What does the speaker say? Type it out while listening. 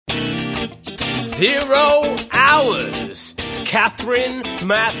0 hours. Catherine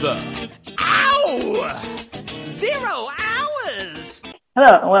Mather. Ow! 0 hours!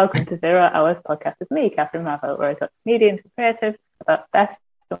 Hello and welcome to 0 Hours Podcast with me, Catherine Mather, where I talk to comedians and creatives about best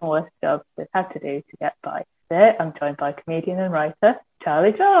and worst jobs they've had to do to get by. Today I'm joined by comedian and writer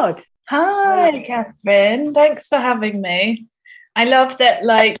Charlie George. Hi, Catherine. Thanks for having me. I love that,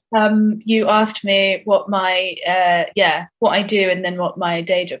 you asked me what my, what I do and then what my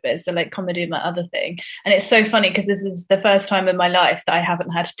day job is. So, comedy, my other thing. And it's so funny because this is the first time in my life that I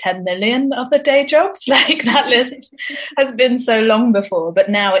haven't had 10 million other day jobs. That list has been so long before, but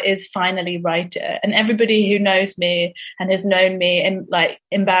now it is finally writer. And everybody who knows me and has known me and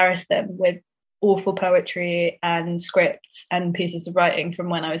embarrass them with awful poetry and scripts and pieces of writing from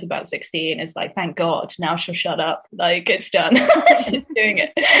when I was about 16 is thank God, now she'll shut up. It's done. She's doing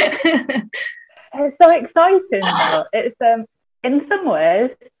it. It's so exciting though. It's in some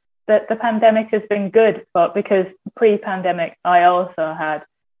ways that the pandemic has been good, but because pre-pandemic I also had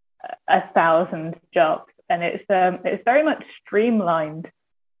 1,000 jobs, and it's very much streamlined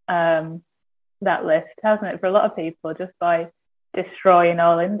that list, hasn't it, for a lot of people, just by destroying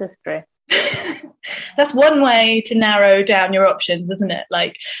all industry. That's one way to narrow down your options, isn't it?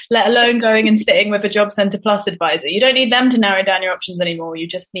 Let alone going and sitting with a Job Centre Plus advisor. You don't need them to narrow down your options anymore. You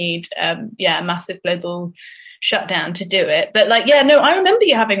just need a massive global shutdown to do it. But I remember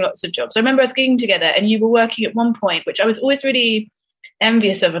you having lots of jobs. I remember us getting together and you were working at one point, which I was always really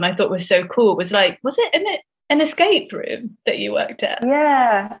envious of and I thought was so cool. Was it an escape room that you worked at?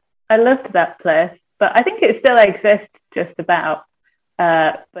 Yeah, I loved that place, but I think it still exists just about.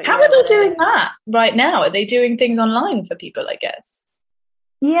 How are they doing that right now? Are they doing things online for people, I guess?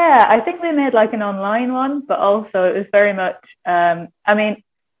 Yeah, I think they made an online one, but also it was very much,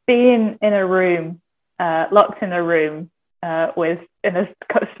 being in a room, locked in a room in a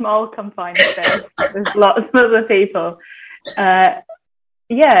small confined space with lots of other people. It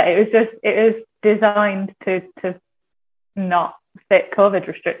was designed to not fit COVID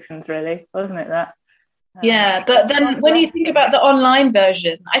restrictions, really, wasn't it, that? Yeah, but then when you think about the online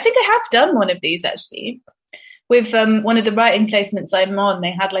version, I think I have done one of these actually. With one of the writing placements I'm on,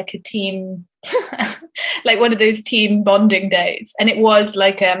 they had a team, one of those team bonding days. And it was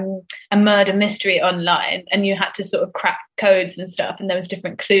a murder mystery online. And you had to sort of crack codes and stuff. And there was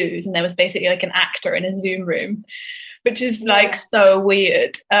different clues. And there was basically an actor in a Zoom room, which is so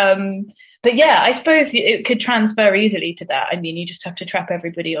weird. But yeah, I suppose it could transfer easily to that. I mean, you just have to trap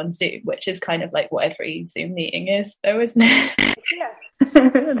everybody on Zoom, which is kind of what every Zoom meeting is, though, isn't it? Yeah.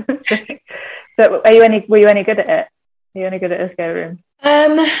 So, were you any good at it? Are you any good at escape room?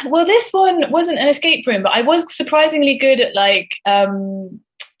 Well, this one wasn't an escape room, but I was surprisingly good at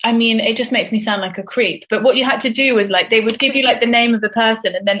it just makes me sound like a creep. But what you had to do was they would give you the name of the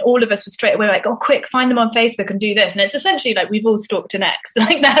person, and then all of us were straight away oh, quick, find them on Facebook and do this. And it's essentially we've all stalked an ex.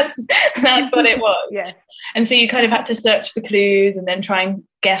 That's what it was. Yeah. And so you kind of had to search for clues and then try and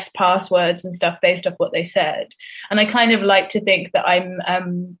guess passwords and stuff based off what they said. And I kind of like to think that I'm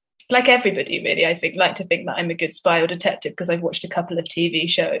like everybody really. I like to think that I'm a good spy or detective because I've watched a couple of TV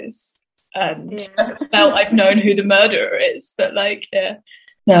shows and felt I've known who the murderer is. But yeah.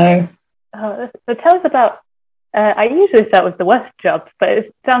 No. Oh, so tell us about, I usually start with the worst jobs, but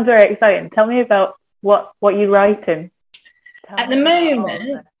it sounds very exciting. Tell me about what you're writing. At the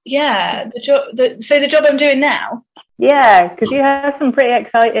moment, the job I'm doing now? Yeah, because you have some pretty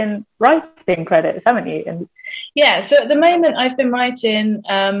exciting writing credits, haven't you? Yeah, so at the moment I've been writing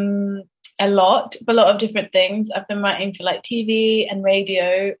a lot of different things. I've been writing for TV and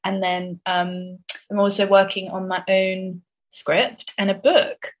radio, and then I'm also working on my own script and a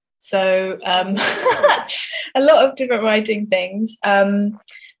book, so a lot of different writing things,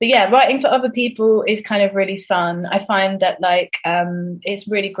 but yeah, writing for other people is kind of really fun. I find that it's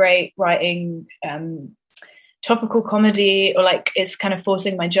really great writing topical comedy, or it's kind of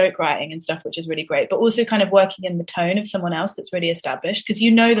forcing my joke writing and stuff, which is really great, but also kind of working in the tone of someone else that's really established because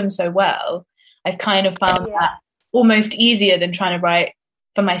you know them so well. I've kind of found that almost easier than trying to write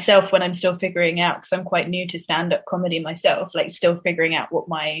for myself when I'm still figuring out, because I'm quite new to stand-up comedy myself, still figuring out what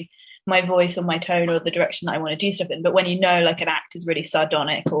my voice or my tone or the direction that I want to do stuff in. But when you know an act is really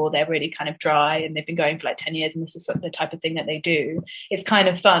sardonic or they're really kind of dry and they've been going for 10 years and this is the type of thing that they do, it's kind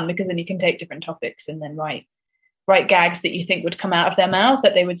of fun because then you can take different topics and then write gags that you think would come out of their mouth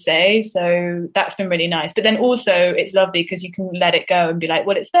that they would say. So that's been really nice. But then also it's lovely because you can let it go and be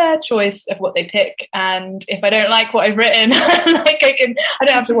well, it's their choice of what they pick. And if I don't like what I've written, I don't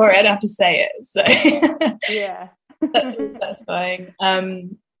have to worry. I don't have to say it. So yeah, that's satisfying.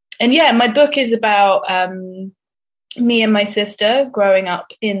 And yeah, my book is about me and my sister growing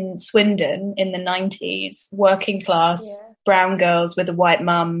up in Swindon in the 90s, working class, brown girls with a white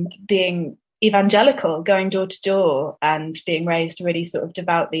mum, being evangelical, going door to door and being raised really sort of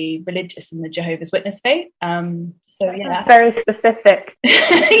devoutly religious in the Jehovah's Witness faith. So yeah. Very specific.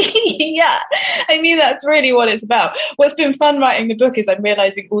 Yeah, I mean, that's really what it's about. What's been fun writing the book is I'm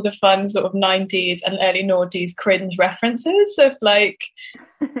realising all the fun sort of 90s and early noughties cringe references of like,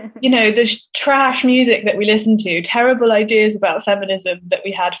 you know, the trash music that we listened to, terrible ideas about feminism that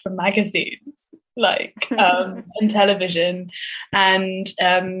we had from magazines, like and television, and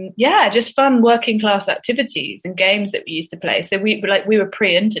just fun working class activities and games that we used to play. So we were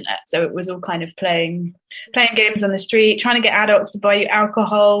pre-internet, so it was all kind of playing games on the street, trying to get adults to buy you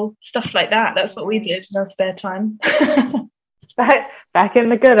alcohol, stuff like that. That's what we did in our spare time. Back in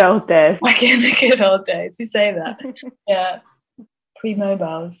the good old days. Back in the good old days, you say that. Yeah,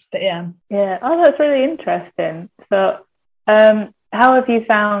 pre-mobiles, but yeah. Oh, that's really interesting. So how have you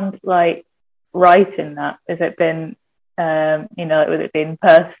found like writing that? Has it been with it being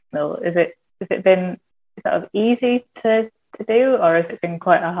personal, has it been sort of easy to do, or has it been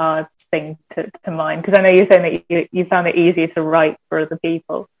quite a hard thing to mind? Because I know you're saying that you found it easier to write for other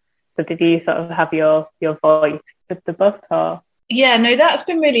people, so did you sort of have your voice with the book? Or yeah, no, that's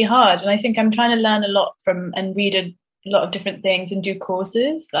been really hard, and I think I'm trying to learn a lot from and read a lot of different things and do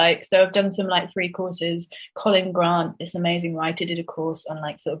courses. Like, so I've done some like free courses. Colin Grant, this amazing writer, did a course on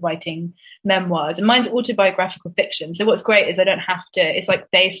like sort of writing memoirs, and mine's autobiographical fiction. So what's great is I don't have to, it's like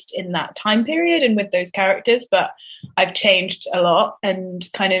based in that time period and with those characters, but I've changed a lot and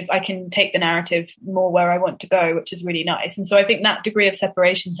kind of I can take the narrative more where I want to go, which is really nice. And so I think that degree of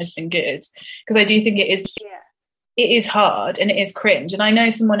separation has been good, because I do think it is hard and it is cringe. And I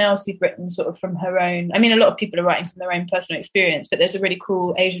know someone else who's written sort of from her own, I mean, a lot of people are writing from their own personal experience, but there's a really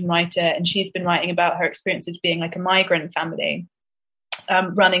cool Asian writer, and she's been writing about her experiences being like a migrant family,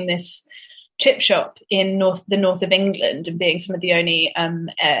 running this chip shop in the north of England, and being some of the only,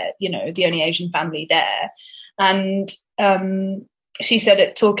 the only Asian family there. And she said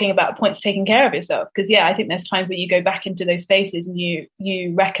it, talking about points taking care of yourself, because I think there's times where you go back into those spaces and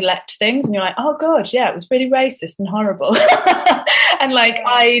you recollect things and you're like, oh god, it was really racist and horrible. And like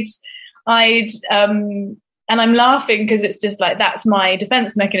and I'm laughing because it's just like, that's my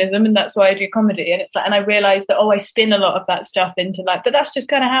defense mechanism, and that's why I do comedy. And it's like, and I realized that I spin a lot of that stuff into like, but that's just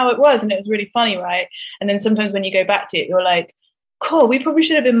kind of how it was, and it was really funny, right? And then sometimes when you go back to it, you're like, cool, we probably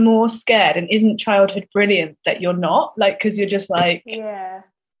should have been more scared. And isn't childhood brilliant that you're not? Like, because you're just like, you're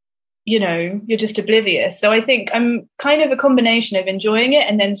just oblivious. So I think I'm kind of a combination of enjoying it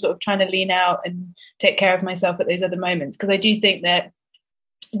and then sort of trying to lean out and take care of myself at those other moments. Because I do think that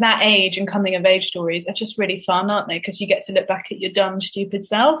age and coming of age stories are just really fun, aren't they? Because you get to look back at your dumb, stupid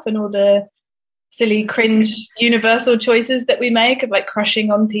self and all the silly, cringe, universal choices that we make of like crushing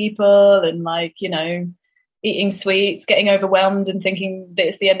on people and like, eating sweets, getting overwhelmed and thinking that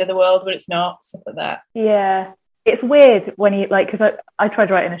it's the end of the world when it's not, stuff like that. Yeah. It's weird when you like, because I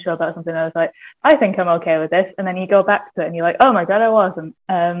tried writing a show about something and I was like, I think I'm okay with this, and then you go back to it and you're like, oh my god, I wasn't.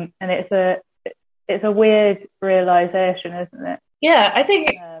 And it's a weird realization, isn't it? Yeah, I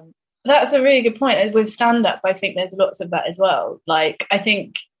think that's a really good point. With stand-up, I think there's lots of that as well. Like, I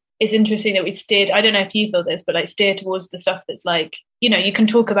think it's interesting that we steered, I don't know if you feel this, but like steer towards the stuff that's like, you can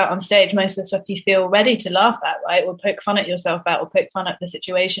talk about on stage most of the stuff you feel ready to laugh at, right? Or poke fun at yourself at, or poke fun at the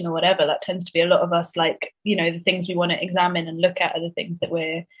situation or whatever. That tends to be a lot of us, like, the things we want to examine and look at are the things that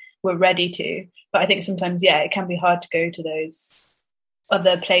we're ready to. But I think sometimes, it can be hard to go to those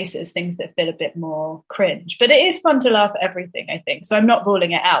other places, things that feel a bit more cringe. But it is fun to laugh at everything, I think. So I'm not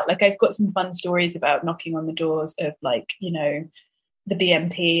ruling it out. Like, I've got some fun stories about knocking on the doors of like, the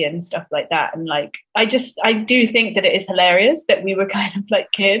BNP and stuff like that, and like I do think that it is hilarious that we were kind of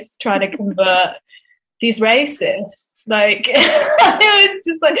like kids trying to convert these racists. Like it was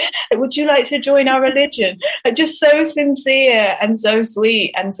just like, would you like to join our religion? Like, just so sincere and so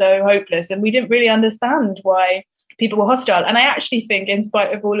sweet and so hopeless, and we didn't really understand why people were hostile. And I actually think, in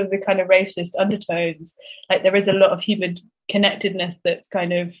spite of all of the kind of racist undertones, like there is a lot of human connectedness that's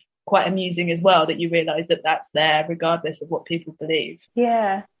kind of quite amusing as well, that you realise that that's there regardless of what people believe.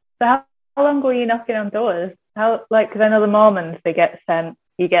 Yeah. So how long were you knocking on doors? How, like, because I know the Mormons,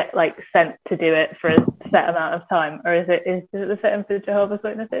 you get like sent to do it for a set amount of time, or is it the same for Jehovah's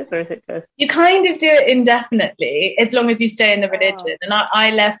Witnesses, or is it just, you kind of do it indefinitely as long as you stay in the religion? And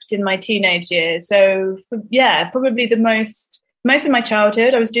I left in my teenage years, so probably the most of my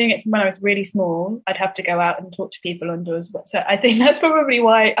childhood I was doing it from when I was really small. I'd have to go out and talk to people on doors, so I think that's probably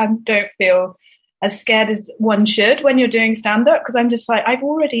why I don't feel as scared as one should when you're doing stand-up, because I'm just like, I've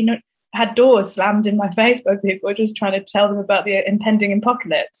already had doors slammed in my face by people just trying to tell them about the impending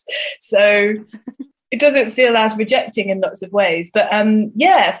apocalypse. So it doesn't feel as rejecting in lots of ways. But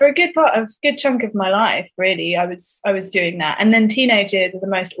for a good chunk of my life, really, I was doing that. And then teenage years are the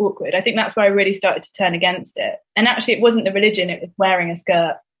most awkward. I think that's where I really started to turn against it. And actually, it wasn't the religion; it was wearing a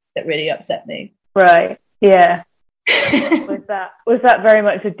skirt that really upset me. Right. Yeah. was that very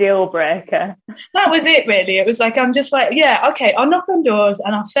much a deal breaker? That was it, really. It was like, I'm just like, yeah, okay, I'll knock on doors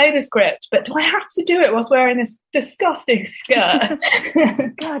and I'll say the script, but do I have to do it whilst wearing this disgusting skirt?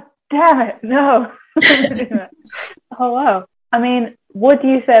 God damn it, no. Oh wow. I mean, would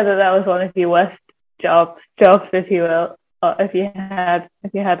you say that was one of your worst jobs, if you will, or if you had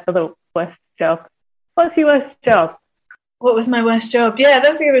other worst jobs? What's your worst job? What was my worst job? Yeah,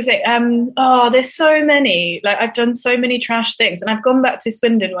 that's a good way to say. There's so many. Like, I've done so many trash things, and I've gone back to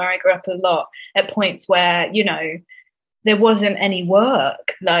Swindon, where I grew up, a lot at points where, you know, there wasn't any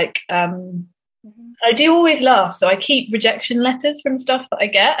work. Like, I do always laugh, so I keep rejection letters from stuff that I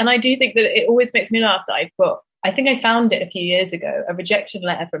get, and I do think that it always makes me laugh that I think I found it a few years ago, a rejection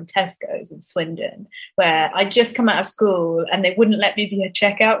letter from Tesco's in Swindon, where I'd just come out of school and they wouldn't let me be a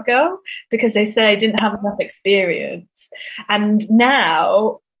checkout girl because they said I didn't have enough experience. And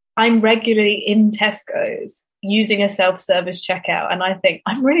now I'm regularly in Tesco's using a self-service checkout, and I think,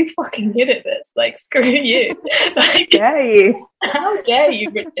 I'm really fucking good at this. Like, screw you. Like, dare you? How dare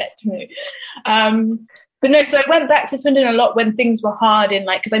you reject me? But no, so I went back to Swindon a lot when things were hard in,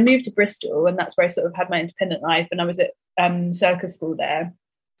 like, because I moved to Bristol, and that's where I sort of had my independent life, and I was at circus school there.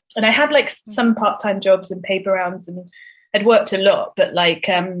 And I had like some part-time jobs and paper rounds, and I'd worked a lot, but like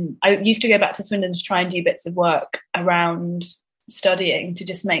I used to go back to Swindon to try and do bits of work around studying to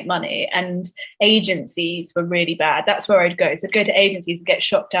just make money, and agencies were really bad. That's where I'd go. So I'd go to agencies and get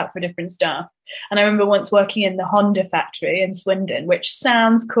shopped out for different stuff. And I remember once working in the Honda factory in Swindon, which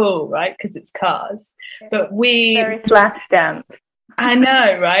sounds cool, right? Because it's cars. But very flash dance. I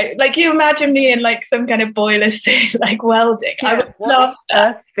know, right? Like, you imagine me in like some kind of boiler suit, like welding. Yeah, I would love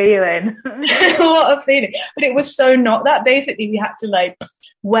that feeling. What a feeling. But it was so not that. Basically, we had to like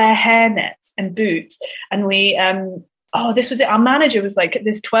wear hairnets and boots, and we this was it. Our manager was like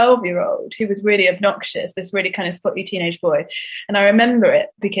this 12-year-old who was really obnoxious, this really kind of spotty teenage boy. And I remember it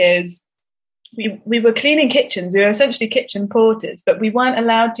because we were cleaning kitchens. We were essentially kitchen porters, but we weren't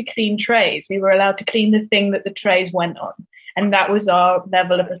allowed to clean trays. We were allowed to clean the thing that the trays went on. And that was our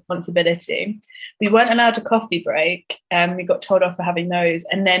level of responsibility. We weren't allowed a coffee break, and we got told off for having those.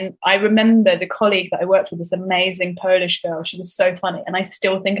 And then I remember the colleague that I worked with, this amazing Polish girl. She was so funny. And I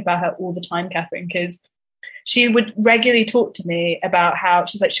still think about her all the time, Catherine, because she would regularly talk to me about how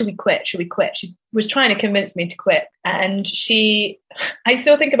she's like, should we quit? Should we quit? She was trying to convince me to quit. And I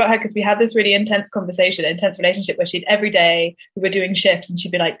still think about her because we had this really intense conversation, intense relationship where every day we were doing shifts, and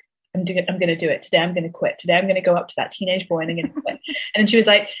she'd be like, I'm going to do it today. I'm going to quit today. I'm going to go up to that teenage boy and I'm going to quit. And she was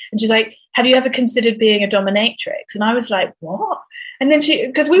like, have you ever considered being a dominatrix? And I was like, what? And then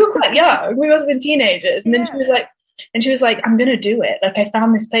because we were quite young, we must have been teenagers. And then she was like, I'm going to do it. Like, I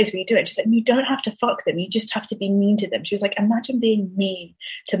found this place where you do it. She's like, you don't have to fuck them. You just have to be mean to them. She was like, imagine being mean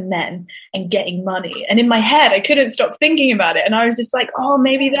to men and getting money. And in my head, I couldn't stop thinking about it. And I was just like, oh,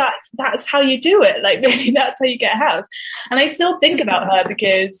 maybe that's how you do it. Like, maybe that's how you get a house. And I still think about her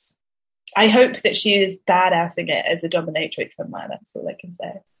because I hope that she is badassing it as a dominatrix somewhere. That's all I can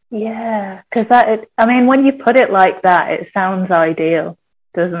say. Yeah, because when you put it like that, it sounds ideal,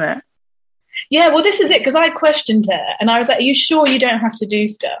 doesn't it? Yeah, well, this is it, because I questioned her and I was like, are you sure you don't have to do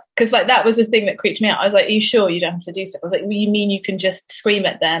stuff? Because like that was the thing that creeped me out. I was like, are you sure you don't have to do stuff? I was like, well, you mean you can just scream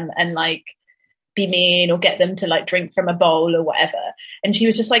at them and like be mean or get them to like drink from a bowl or whatever? And she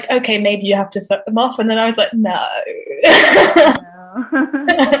was just like, okay, maybe you have to suck them off. And then I was like, no.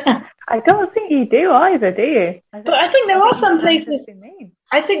 I don't think you do either, do you? But I think there are some places.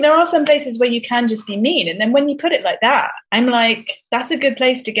 I think there are some places where you can just be mean, and then when you put it like that, I'm like, that's a good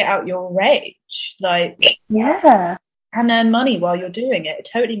place to get out your rage, like, yeah, and earn money while you're doing it. It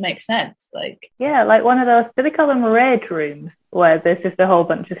totally makes sense, like, yeah, like one of those. Do they call them rage rooms, where there's just a whole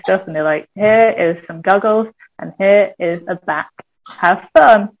bunch of stuff, and they're like, here is some goggles, and here is a bat. Have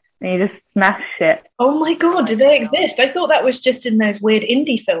fun. And you just smash shit. Oh my God, do they exist? I thought that was just in those weird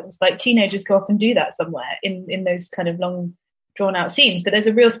indie films, like teenagers go off and do that somewhere in those kind of long, drawn-out scenes. But there's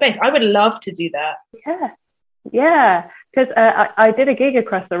a real space. I would love to do that. Yeah. Because I did a gig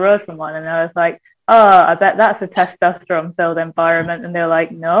across the road from one, and I was like, oh, I bet that's a testosterone-filled environment. And they're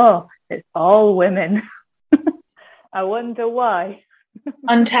like, no, it's all women. I wonder why.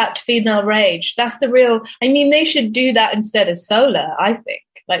 Untapped female rage. That's the real... I mean, they should do that instead of solar, I think.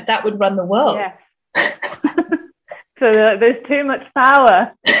 Like, that would run the world. Yeah. So there's too much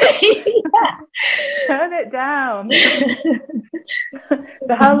power. Yeah. Turn it down.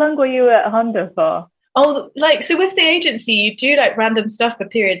 So how long were you at Honda for? Oh, so with the agency, you do like random stuff for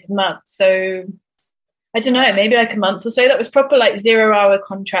periods of months. So I don't know, maybe like a month or so. That was proper like 0-hour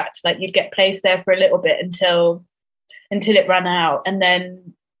contract. Like you'd get placed there for a little bit until it ran out. And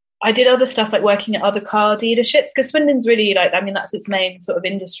then I did other stuff like working at other car dealerships, because Swindon's really that's its main sort of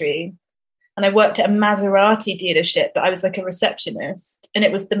industry. And I worked at a Maserati dealership, but I was like a receptionist, and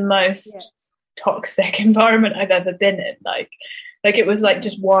it was the most toxic environment I've ever been in. Like it was like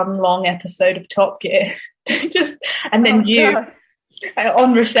just one long episode of Top Gear. And then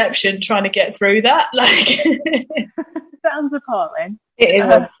on reception trying to get through that. Like sounds appalling. It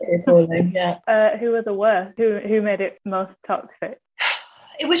was appalling, yeah. Who were the worst? Who made it most toxic?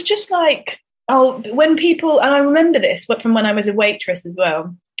 It was just like, when people, and I remember this from when I was a waitress as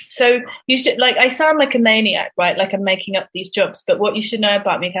well. So you should, like, I sound like a maniac, right? Like I'm making up these jobs. But what you should know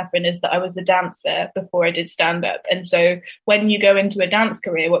about me, Catherine, is that I was a dancer before I did stand-up. And so when you go into a dance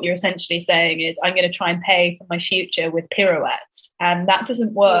career, what you're essentially saying is, I'm going to try and pay for my future with pirouettes. And that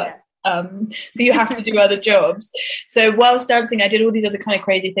doesn't work. Yeah. So you have to do other jobs. So whilst dancing, I did all these other kind of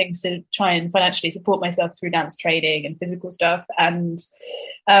crazy things to try and financially support myself through dance training and physical stuff. And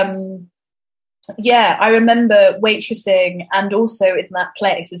I remember waitressing, and also in that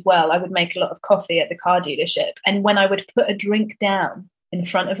place as well, I would make a lot of coffee at the car dealership. And when I would put a drink down in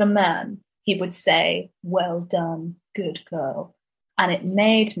front of a man, he would say, "Well done, good girl." And it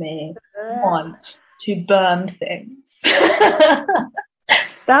made me want to burn things.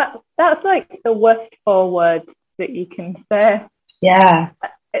 That's like the worst 4 words that you can say. Yeah.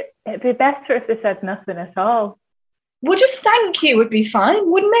 It'd be better if they said nothing at all. Well, just thank you would be fine,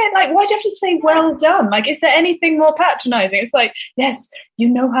 wouldn't it? Like, why do you have to say well done? Like, is there anything more patronizing? It's like, yes, you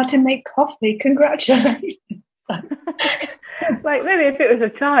know how to make coffee. Congratulations. Like, maybe if it was a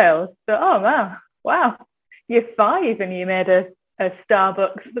child. So, oh, wow, you're 5 and you made a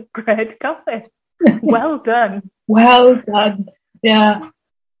Starbucks grade coffee. Well done. Well done. Yeah.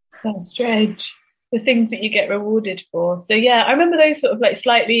 So strange. The things that you get rewarded for. So, yeah, I remember those sort of like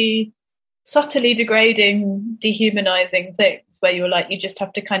slightly subtly degrading, dehumanizing things where you're like, you just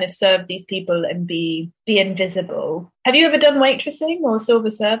have to kind of serve these people and be invisible. Have you ever done waitressing or silver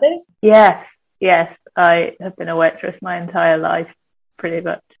service? Yes, I have been a waitress my entire life, pretty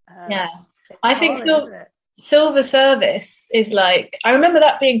much. I think silver service is like, I remember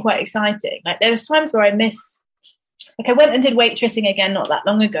that being quite exciting. Like there was times where I went and did waitressing again not that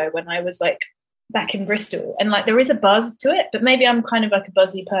long ago when I was like back in Bristol, and like there is a buzz to it, but maybe I'm kind of like a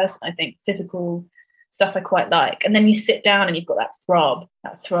buzzy person. I think physical stuff I quite like, and then you sit down and you've got that throb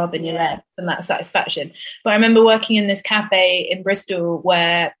in your legs and that satisfaction. But I remember working in this cafe in Bristol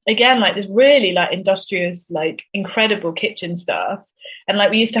where, again, like this really like industrious, like incredible kitchen stuff, and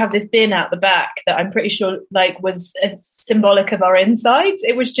like we used to have this bin out the back that I'm pretty sure like was symbolic of our insides.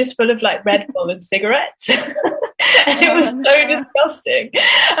 It was just full of like Red Bull and cigarettes. And it was so disgusting.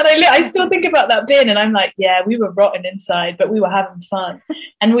 And I still think about that bin and I'm like, yeah, we were rotten inside, but we were having fun.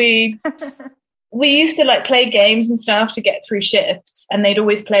 And we used to like play games and stuff to get through shifts, and they'd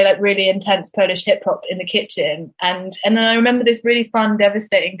always play like really intense Polish hip hop in the kitchen. And then I remember this really fun,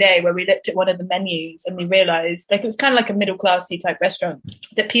 devastating day where we looked at one of the menus and we realized, like, it was kind of like a middle classy type restaurant,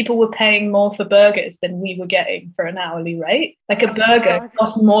 that people were paying more for burgers than we were getting for an hourly rate. Like a burger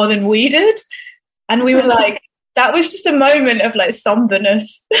cost more than we did. And we were like, that was just a moment of like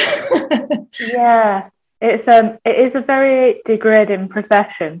somberness. Yeah, it is a very degrading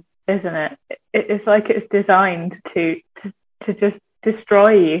profession, isn't it? It's like it's designed to just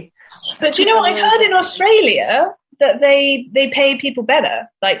destroy you. But do you know what I've heard in Australia? That they pay people better,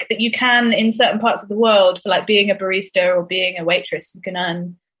 like that you can in certain parts of the world for like being a barista or being a waitress, you can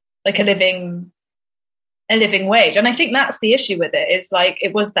earn like a living wage. And I think that's the issue with it, is like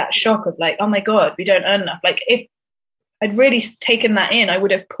it was that shock of like, oh my God, we don't earn enough. Like if I'd really taken that in, I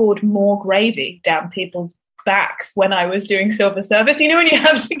would have poured more gravy down people's backs when I was doing silver service. You know, when you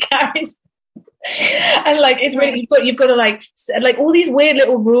have to carry and like it's really you've got to like all these weird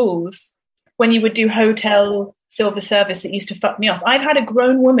little rules when you would do hotel silver service that used to fuck me off. I've had a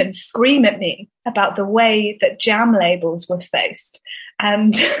grown woman scream at me about the way that jam labels were faced.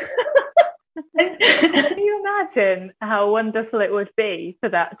 And can you imagine how wonderful it would be for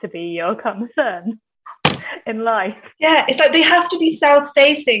that to be your concern in life? Yeah, it's like they have to be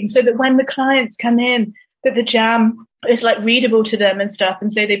south-facing so that when the clients come in, that the jam is like readable to them and stuff,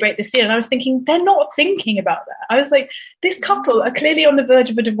 and so they break the seal. And I was thinking, they're not thinking about that. I was like, this couple are clearly on the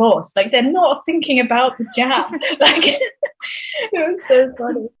verge of a divorce. Like, they're not thinking about the jam. Like, it was so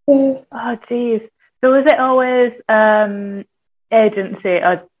funny. Oh, geez. So was it always agency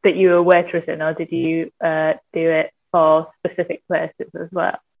or that you were waitressing, or did you do it for specific places as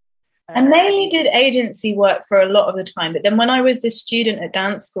well? I mainly did agency work for a lot of the time, but then when I was a student at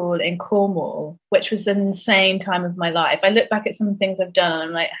dance school in Cornwall, which was an insane time of my life, I look back at some things I've done and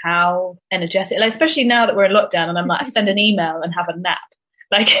I'm like, how energetic, like, especially now that we're in lockdown, and I'm like, I send an email and have a nap.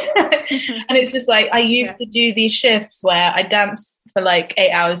 Like, and it's just like, I used to do these shifts where I danced for like 8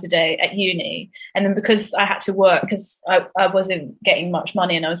 hours a day at uni. And then because I had to work, because I wasn't getting much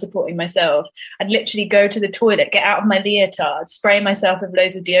money and I was supporting myself, I'd literally go to the toilet, get out of my leotard, spray myself with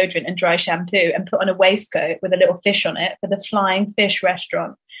loads of deodorant and dry shampoo and put on a waistcoat with a little fish on it for the Flying Fish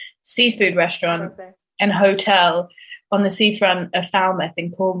restaurant, seafood restaurant and hotel on the seafront of Falmouth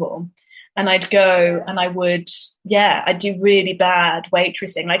in Cornwall. And I'd go and I'd do really bad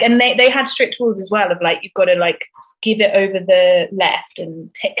waitressing. Like, and they had strict rules as well of like, you've got to like give it over the left and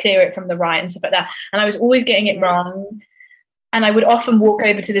clear it from the right and stuff like that. And I was always getting it wrong. And I would often walk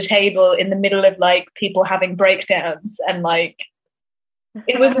over to the table in the middle of like people having breakdowns, and like,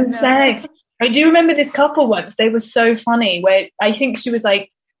 it was insane. I do remember this couple once, they were so funny, where I think she was like,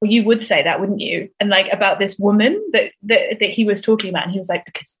 well, you would say that, wouldn't you? And like about this woman that he was talking about, and he was like,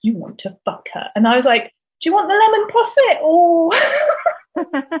 because you want to fuck her. And I was like, do you want the lemon posset or can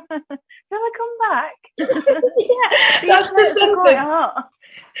I come back? Yeah, that's the sentence.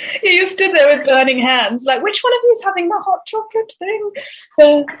 Yeah, you stood there with burning hands, like, which one of you is having the hot chocolate thing?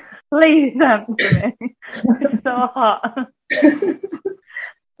 Please answer me. It's so hot.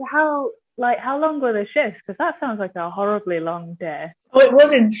 How long were the shifts? Because that sounds like a horribly long day. Oh, it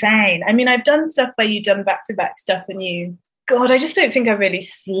was insane. I mean, I've done stuff where you've done back-to-back stuff and I just don't think I really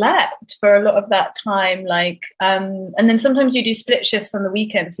slept for a lot of that time. Like, and then sometimes you do split shifts on the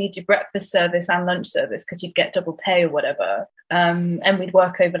weekends. So you do breakfast service and lunch service because you'd get double pay or whatever. And we'd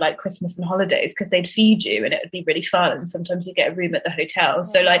work over like Christmas and holidays because they'd feed you and it would be really fun. And sometimes you get a room at the hotel.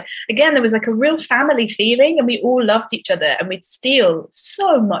 So like, again, there was like a real family feeling and we all loved each other and we'd steal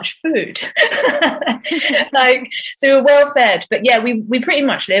so much food. Like, so we were well fed. But yeah, we pretty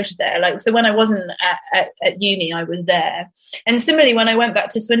much lived there. Like, so when I wasn't at uni, I was there. And similarly, when I went back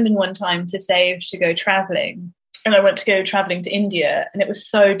to Swindon one time to save to go traveling, and I went to go traveling to India, and it was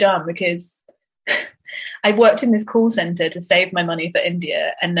so dumb because I worked in this call center to save my money for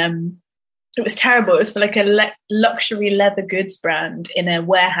India, and it was terrible. It was for like a luxury leather goods brand in a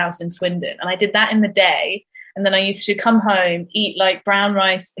warehouse in Swindon, and I did that in the day, and then I used to come home, eat like brown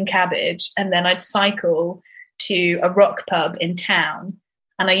rice and cabbage, and then I'd cycle to a rock pub in town.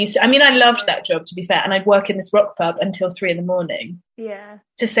 And I loved that job, to be fair. And I'd work in this rock pub until 3 a.m. Yeah.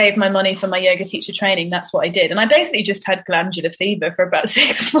 To save my money for my yoga teacher training. That's what I did. And I basically just had glandular fever for about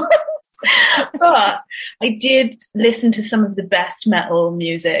 6 months. But I did listen to some of the best metal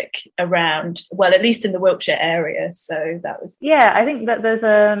music around, well, at least in the Wiltshire area. So that was... Yeah, I think that there's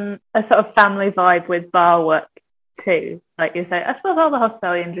a sort of family vibe with bar work too. Like you say, I suppose all the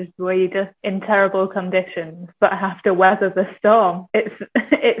hospitality industry where you're just in terrible conditions but have to weather the storm.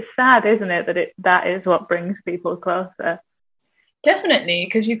 It's sad, isn't it, that is what brings people closer. Definitely,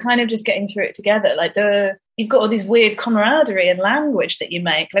 because you're kind of just getting through it together. Like you've got all these weird camaraderie and language that you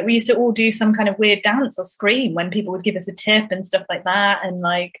make. Like we used to all do some kind of weird dance or scream when people would give us a tip and stuff like that. And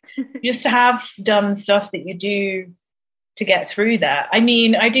like just to have done stuff that you do to get through that. I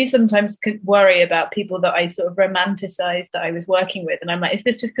mean, I do sometimes worry about people that I sort of romanticize that I was working with. And I'm like, is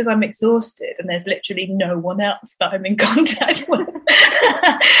this just because I'm exhausted and there's literally no one else that I'm in contact with?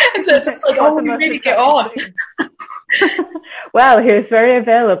 And so it's just like, oh, we really get on. Well, he was very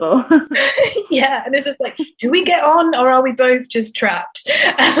available. Yeah, and it's just like, do we get on or are we both just trapped?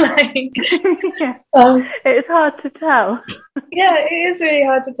 Like, yeah. It's hard to tell. Yeah, it is really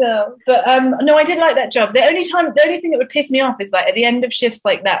hard to tell. But no, I did like that job. The only thing that would piss me off is like at the end of shifts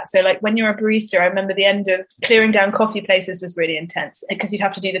like that. So like when you're a barista, I remember the end of clearing down coffee places was really intense because you'd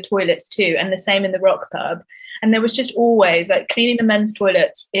have to do the toilets too, and the same in the rock pub. And there was just always like cleaning the men's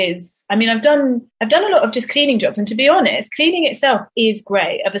toilets is, I mean, I've done a lot of just cleaning jobs. And to be honest, cleaning itself is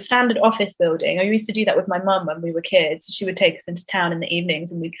great. Of a standard office building, I used to do that with my mum when we were kids. She would take us into town in the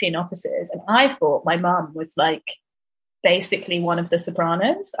evenings and we'd clean offices. And I thought my mum was like basically one of the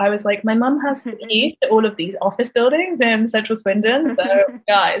Sopranos. I was like, my mum has the keys to all of these office buildings in central Swindon. So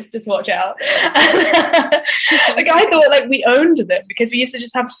guys, just watch out. Like I thought like we owned them because we used to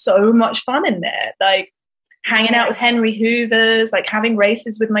just have so much fun in there. Like, hanging out with Henry Hoovers, like having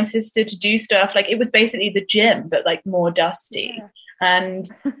races with my sister to do stuff. Like it was basically the gym, but like more dusty. Yeah. And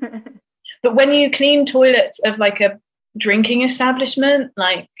but when you clean toilets of like a drinking establishment,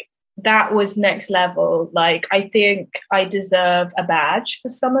 like that was next level. Like, I think I deserve a badge for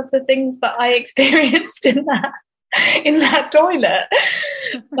some of the things that I experienced in that toilet.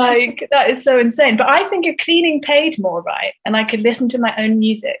 Like, that is so insane. But I think if cleaning paid more, right, and I could listen to my own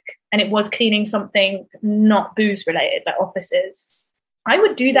music, and it was cleaning something not booze related, like offices, I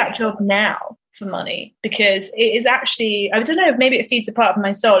would do that job now for money, because it is actually, I don't know, maybe it feeds a part of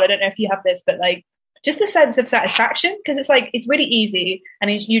my soul. I don't know if you have this, but like, just the sense of satisfaction, because it's like, it's really easy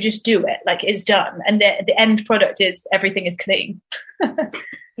and you just do it, like it's done, and the end product is everything is clean.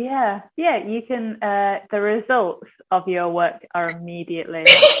 Yeah, you can, the results of your work are immediately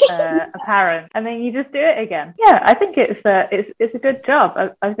apparent, and then you just do it again. Yeah, I think it's a good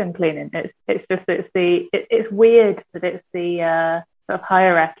job. I've been cleaning. It's weird that it's the sort of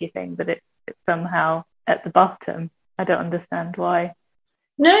hierarchy thing, that it's somehow at the bottom. I don't understand why.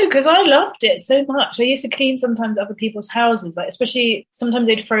 No, because I loved it so much. I used to clean sometimes other people's houses, like especially sometimes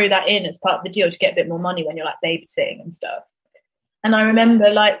they'd throw that in as part of the deal to get a bit more money when you're like babysitting and stuff. And I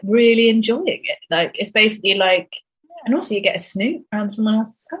remember like really enjoying it. Like, it's basically like, and also you get a snoop around someone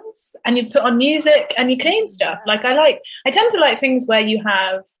else's house and you put on music and you clean stuff. Like, I tend to like things where you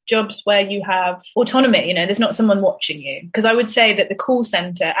have jobs where you have autonomy, you know, there's not someone watching you. Because I would say that the call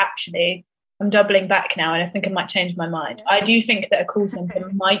center, actually, I'm doubling back now and I think I might change my mind. I do think that a call center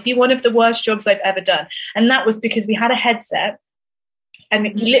might be one of the worst jobs I've ever done. And that was because we had a headset and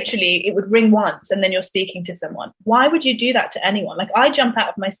it would ring once and then you're speaking to someone. Why would you do that to anyone? Like, I jump out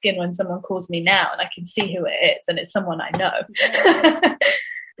of my skin when someone calls me now and I can see who it is and it's someone I know.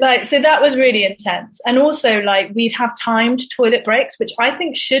 Like, so that was really intense. And also, like, we'd have timed toilet breaks, which I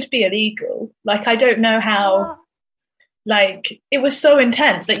think should be illegal. Like, I don't know how... Like, it was so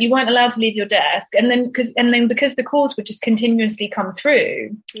intense that you weren't allowed to leave your desk, and then because the calls would just continuously come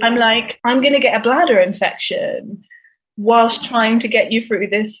through, I'm like, I'm going to get a bladder infection whilst trying to get you through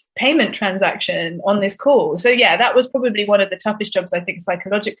this payment transaction on this call. So yeah, that was probably one of the toughest jobs, I think,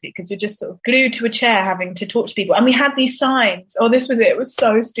 psychologically, because you're just sort of glued to a chair having to talk to people. And we had these signs. Oh, this was it. It was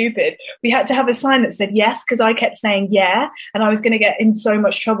so stupid. We had to have a sign that said yes, because I kept saying yeah, and I was going to get in so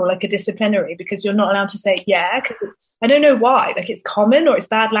much trouble, like a disciplinary, because you're not allowed to say yeah, because it's, I don't know why, like it's common or it's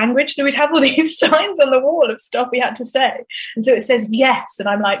bad language. So we'd have all these signs on the wall of stuff we had to say. And so it says yes, and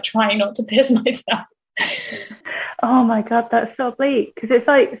I'm like trying not to piss myself. Oh my God, that's so bleak, because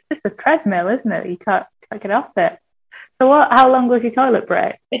it's just a treadmill, isn't it? You can't get off it. So how long was your toilet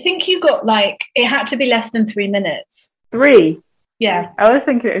break? I think you got like, it had to be less than 3 minutes. 3? Yeah. I was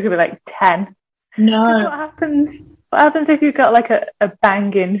thinking it was going to be like 10. No. What happens if you've got like a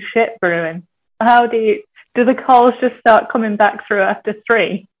banging shit brewing? Do the calls just start coming back through after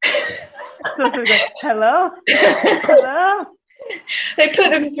 3? So it's like, hello? Hello? They put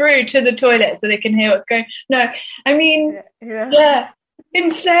them through to the toilet so they can hear what's going. No, I mean, yeah,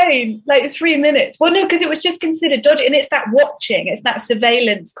 insane. Like 3 minutes. Well, no, because it was just considered dodgy, and it's that watching, it's that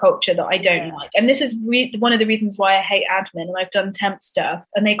surveillance culture that I don't like. And this is one of the reasons why I hate admin. And I've done temp stuff,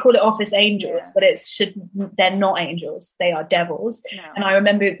 and they call it office angels, but they're not angels. They are devils. No. And I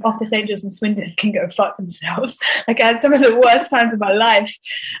remember office angels and Swindon can go fuck themselves. Like, I had some of the worst times of my life.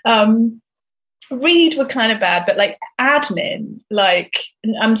 Read were kind of bad, but like admin, like,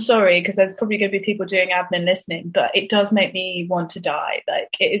 I'm sorry, because there's probably going to be people doing admin listening, but it does make me want to die. Like,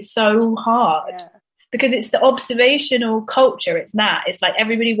 it is so hard because it's the observational culture. It's like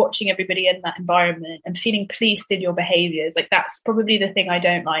everybody watching everybody in that environment and feeling policed in your behaviors. Like, that's probably the thing I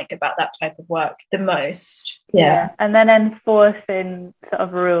don't like about that type of work the most. Yeah. And then enforcing sort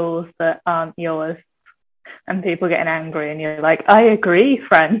of rules that aren't yours and people getting angry and you're like, I agree,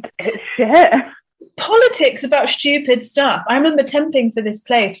 friend, it's shit. Politics about stupid stuff. I remember temping for this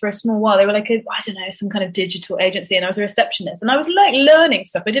place for a small while. They were like, some kind of digital agency, and I was a receptionist, and I was like learning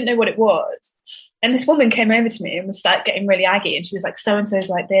stuff. I didn't know what it was. And this woman came over to me and was like getting really aggy, and she was like, so-and-so's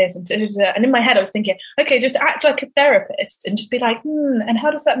like this, and and in my head I was thinking, okay, just act like a therapist and just be like, and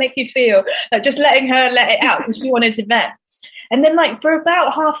how does that make you feel? Like, just letting her let it out because she wanted to vent. And then, like, for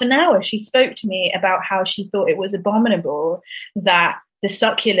about half an hour, she spoke to me about how she thought it was abominable that the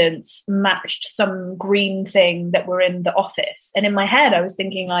succulents matched some green thing that were in the office. And in my head, I was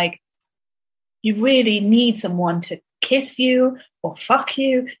thinking, like, you really need someone to kiss you or fuck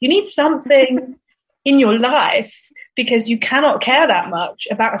you. You need something in your life, because you cannot care that much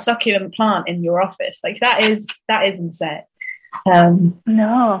about a succulent plant in your office. Like, that is insane.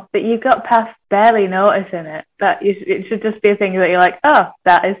 No, but you got past barely noticing it. It should just be a thing that you're like, oh,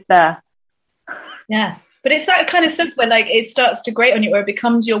 that is there. Yeah. But it's that kind of stuff where, like, it starts to grate on you, or it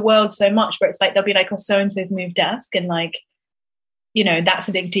becomes your world so much where it's like, they'll be like, oh, so-and-so's moved desk, and, like, you know, that's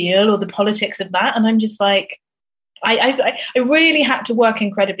a big deal, or the politics of that. And I'm just like, I really had to work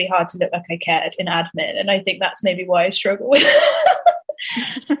incredibly hard to look like I cared in admin, and I think that's maybe why I struggle with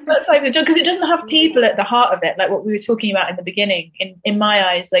that type of job, because it doesn't have people at the heart of it, like what we were talking about in the beginning. In my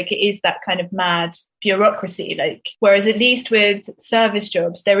eyes, like, it is that kind of mad bureaucracy, like, whereas at least with service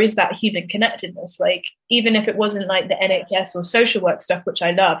jobs there is that human connectedness. Like, even if it wasn't like the NHS or social work stuff, which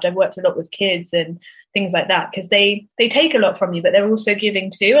I loved, I've worked a lot with kids and things like that, because they take a lot from you, but they're also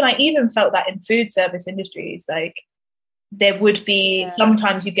giving too. And I even felt that in food service industries, like, there would be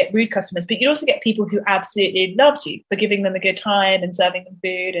sometimes you get rude customers, but you'd also get people who absolutely loved you for giving them a good time and serving them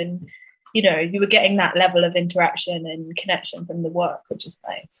food. And, you know, you were getting that level of interaction and connection from the work, which is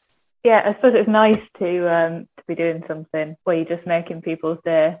nice. Yeah, I suppose it's nice to be doing something where you're just making people's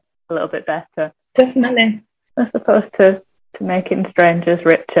day a little bit better. Definitely. As opposed to making strangers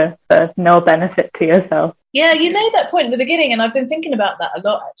richer for no benefit to yourself. Yeah, you made that point at the beginning, and I've been thinking about that a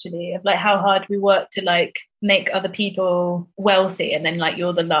lot, actually, of like how hard we work to like make other people wealthy, and then like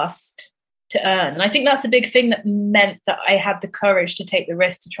you're the last to earn. And I think that's a big thing that meant that I had the courage to take the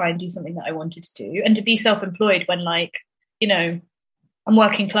risk to try and do something that I wanted to do, and to be self-employed when, like, you know, I'm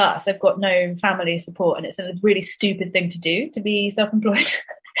working class, I've got no family support, and it's a really stupid thing to do, to be self-employed.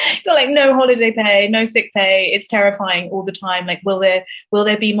 You've got like no holiday pay, no sick pay. It's terrifying all the time. Like, will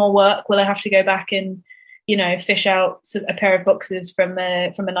there be more work? Will I have to go back and, you know, fish out a pair of boxes from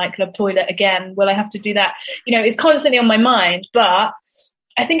a nightclub toilet again? Will I have to do that? You know, it's constantly on my mind. But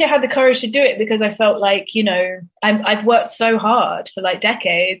I think I had the courage to do it because I felt like, you know, I've worked so hard for like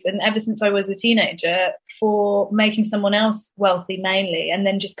decades, and ever since I was a teenager, for making someone else wealthy mainly, and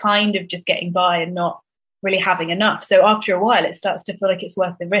then just kind of just getting by and not really having enough. So after a while it starts to feel like it's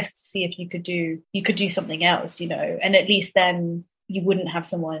worth the risk to see if you could do something else, you know, and at least then you wouldn't have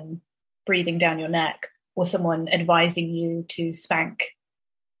someone breathing down your neck or someone advising you to spank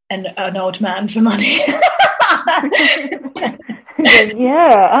an old man for money.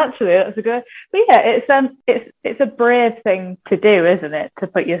 Yeah, actually that's a good, but yeah, it's a brave thing to do, isn't it, to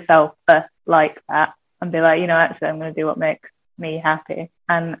put yourself first like that and be like, you know, actually I'm going to do what makes me happy.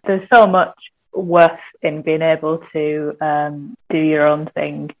 And there's so much worth in being able to do your own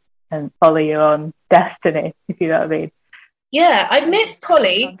thing and follow your own destiny, if you know what I mean. Yeah, I miss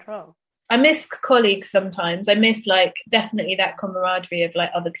colleagues. I miss colleagues sometimes. I miss, like, definitely that camaraderie of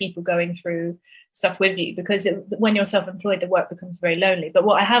like other people going through stuff with you, because when you're self-employed, the work becomes very lonely. But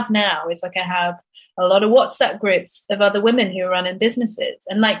what I have now is like I have a lot of WhatsApp groups of other women who are running businesses,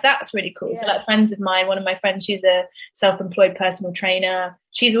 and like that's really cool. Yeah. So like friends of mine, one of my friends, she's a self-employed personal trainer.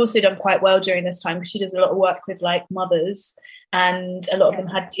 She's also done quite well during this time because she does a lot of work with like mothers, and a lot of them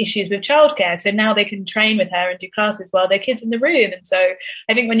had issues with childcare. So now they can train with her and do classes while their kids in the room. And so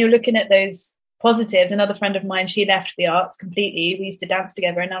I think when you're looking at those positives, another friend of mine, she left the arts completely. We used to dance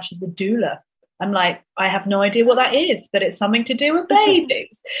together, and now she's a doula. I'm like, I have no idea what that is, but it's something to do with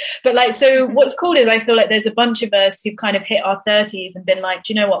babies. But like, so what's cool is I feel like there's a bunch of us who've kind of hit our 30s and been like,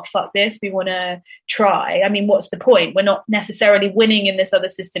 do you know what, fuck this, we want to try. I mean, what's the point? We're not necessarily winning in this other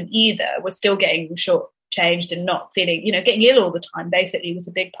system either. We're still getting short-changed and not feeling, you know, getting ill all the time basically was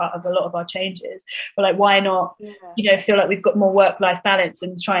a big part of a lot of our changes. But like, why not, you know, feel like we've got more work-life balance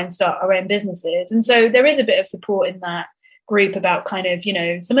and try and start our own businesses? And so there is a bit of support in that group about kind of, you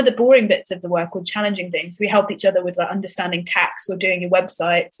know, some of the boring bits of the work or challenging things. We help each other with like understanding tax or doing your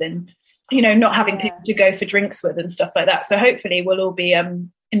websites and, you know, not having people to go for drinks with and stuff like that. So hopefully we'll all be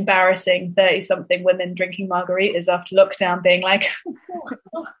embarrassing 30-something women drinking margaritas after lockdown, being like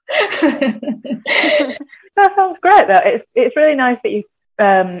that sounds great though. It's really nice that you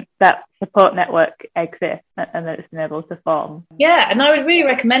that support network exists and that it's been able to form. Yeah, and I would really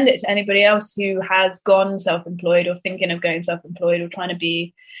recommend it to anybody else who has gone self-employed or thinking of going self-employed or trying to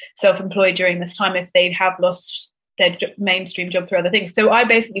be self-employed during this time if they have lost their mainstream job through other things. So I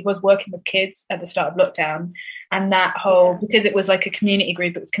basically was working with kids at the start of lockdown, and that whole, because it was like a community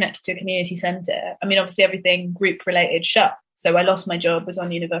group, it was connected to a community centre. I mean, obviously everything group related shut. So I lost my job, was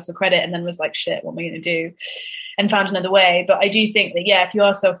on universal credit, and then was like, shit, what am I going to do? And found another way. But I do think that, yeah, if you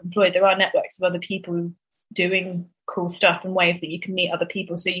are self-employed, there are networks of other people doing cool stuff and ways that you can meet other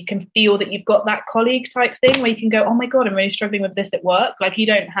people. So you can feel that you've got that colleague type thing where you can go, oh my God, I'm really struggling with this at work. Like, you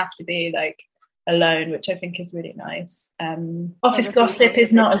don't have to be like alone, which I think is really nice. Office gossip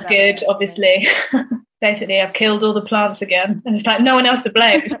is not as good, obviously. Basically, I've killed all the plants again. And it's like, no one else to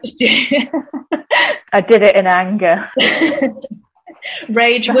blame. It's just you. I did it in anger.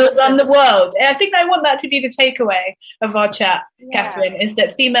 Rage will run the world. I think I want that to be the takeaway of our chat, Catherine, is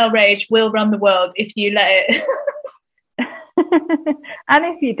that female rage will run the world if you let it. And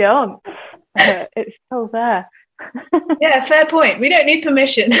if you don't, it's still there. Yeah, fair point. We don't need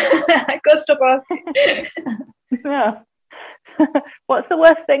permission. I've got to stop asking. No. What's the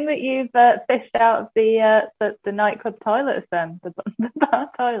worst thing that you've fished out of the nightclub toilets then? The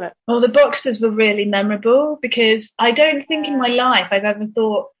bar toilet? Well, the boxes were really memorable because I don't think in my life I've ever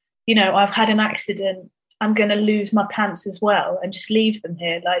thought, I've had an accident, I'm going to lose my pants as well and just leave them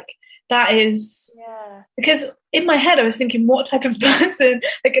here. Like, that is... Yeah. Because in my head I was thinking, what type of person...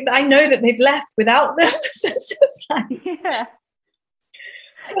 Like, I know that they've left without them. So it's just like... Yeah.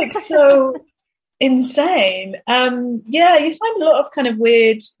 It's like so... insane. Yeah, you find a lot of kind of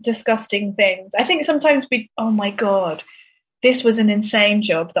weird, disgusting things. I think sometimes oh my God, this was an insane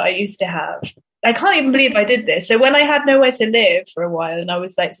job that I used to have. I can't even believe I did this. So when I had nowhere to live for a while and I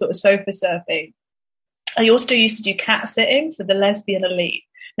was like sort of sofa surfing, I also used to do cat sitting for the lesbian elite.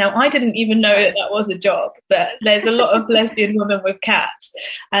 Now, I didn't even know that was a job, but there's a lot of lesbian women with cats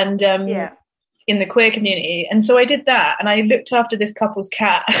and in the queer community. And so I did that and I looked after this couple's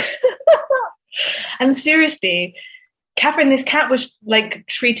cat. And seriously, Catherine, this cat was like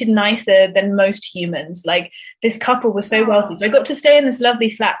treated nicer than most humans. Like, this couple was so wealthy. So I got to stay in this lovely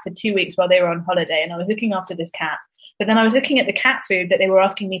flat for 2 weeks while they were on holiday, and I was looking after this cat. But then I was looking at the cat food that they were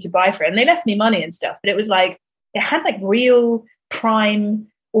asking me to buy for it, and they left me money and stuff. But it was like, it had like real prime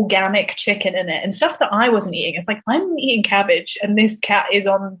organic chicken in it and stuff that I wasn't eating. It's like, I'm eating cabbage and this cat is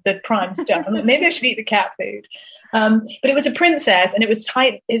on the prime stuff. I'm like, maybe I should eat the cat food. But it was a princess and it was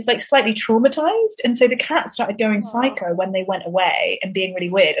tight. It's like slightly traumatized. And so the cat started going psycho when they went away and being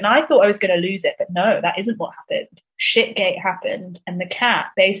really weird. And I thought I was going to lose it, but no, that isn't what happened. Shitgate happened. And the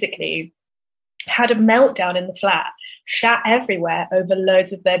cat basically had a meltdown in the flat, shat everywhere over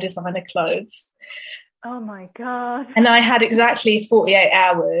loads of their designer clothes. Oh my God. And I had exactly 48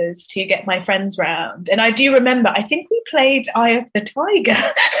 hours to get my friends round. And I do remember, I think we played Eye of the Tiger.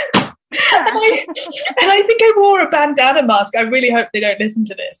 and I think I wore a bandana mask. I really hope they don't listen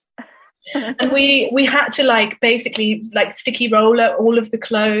to this. And we had to like basically like sticky roller all of the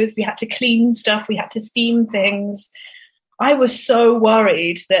clothes. We had to clean stuff. We had to steam things. I was so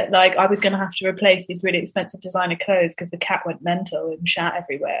worried that like I was going to have to replace these really expensive designer clothes because the cat went mental and shat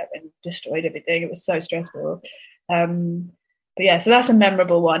everywhere and destroyed everything. It was so stressful. But yeah, so that's a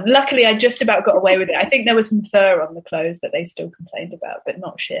memorable one. Luckily, I just about got away with it. I think there was some fur on the clothes that they still complained about, but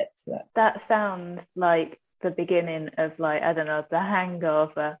not shit. So that sounds like the beginning of like, I don't know, The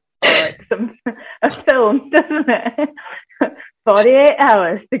Hangover or like a film, doesn't it? 48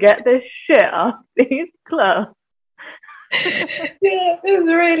 hours to get this shit off these clothes. Yeah,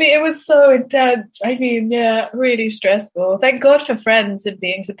 it was so intense. I mean, yeah, really stressful. Thank God for friends and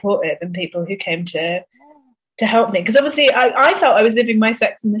being supportive and people who came to help me, because obviously I felt I was living my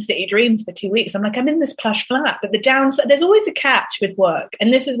Sex and the City dreams for 2 weeks. I'm like, I'm in this plush flat, but the downside, there's always a catch with work,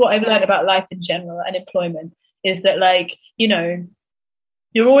 and this is what I've learned about life in general and employment, is that like, you know,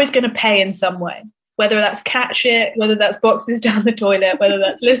 you're always going to pay in some way, whether that's cat shit, whether that's boxes down the toilet, whether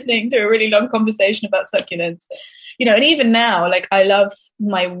that's listening to a really long conversation about succulents. You know, and even now, like, I love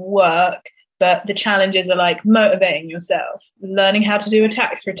my work, but the challenges are like motivating yourself, learning how to do a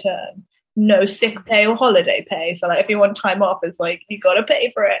tax return, no sick pay or holiday pay. So like if you want time off, it's like you got to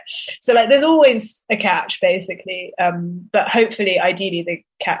pay for it. So like there's always a catch basically. But hopefully, ideally, the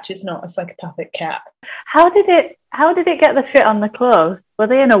catch is not a psychopathic cat. How did it get the shit on the clothes? Were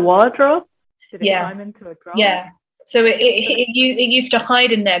they in a wardrobe? Did it climb into a drawer? Yeah. So it used to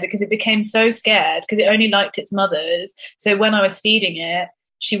hide in there because it became so scared because it only liked its mother's. So when I was feeding it,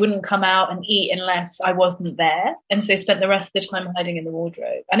 she wouldn't come out and eat unless I wasn't there. And so spent the rest of the time hiding in the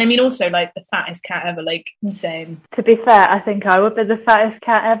wardrobe. And I mean, also like the fattest cat ever, like insane. To be fair, I think I would be the fattest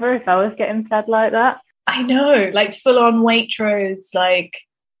cat ever if I was getting fed like that. I know, like full on Waitrose, like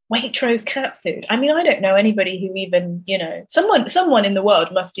Waitrose cat food. I mean, I don't know anybody who even, you know, someone in the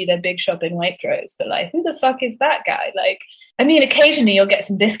world must do their big shop in Waitrose, but like, who the fuck is that guy? Like, I mean, occasionally you'll get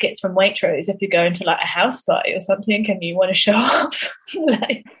some biscuits from Waitrose if you're going to like a house party or something and you want to show off.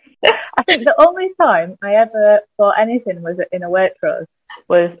 Like, I think the only time I ever bought anything was in a Waitrose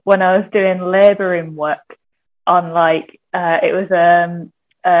was when I was doing labouring work on like, it was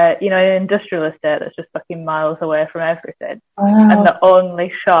you know, an industrial estate that's just fucking miles away from everything. Wow. And the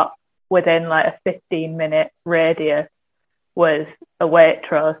only shop within like a 15-minute radius was a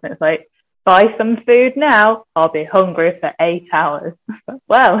Waitrose. And it's like, buy some food now, I'll be hungry for 8 hours.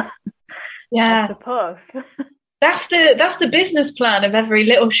 Well, yeah, I suppose. That's the business plan of every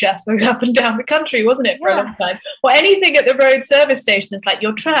little chef up and down the country, wasn't it, for a long time? Or anything at the road service station is like,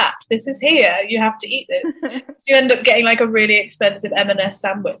 you're trapped. This is here. You have to eat this. You end up getting like a really expensive M&S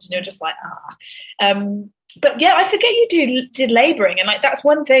sandwich, and you're just like, But yeah, I forget you did labouring, and like that's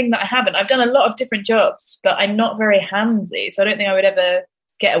one thing that I haven't. I've done a lot of different jobs, but I'm not very handsy, so I don't think I would ever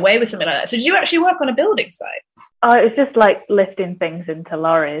get away with something like that. So did you actually work on a building site? Oh, it was just like lifting things into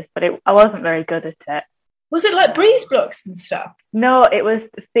lorries, but I wasn't very good at it. Was it like breeze blocks and stuff? No, it was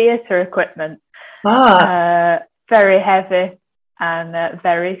theatre equipment. Very heavy and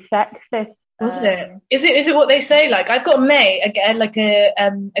very sexy. Was it? Is it what they say? Like, I've got a mate, again, like a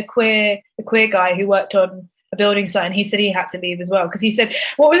queer guy who worked on a building site, and he said he had to leave as well because he said,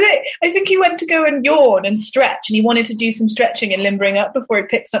 what was it? I think he went to go and yawn and stretch, and he wanted to do some stretching and limbering up before he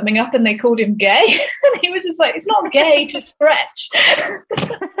picked something up, and they called him gay. And he was just like, it's not gay to stretch.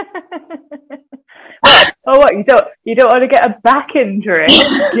 Oh, what, you don't want to get a back injury?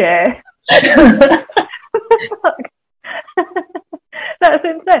 Yeah. That's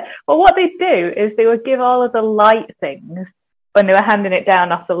insane. Well, what they'd do is they would give all of the light things when they were handing it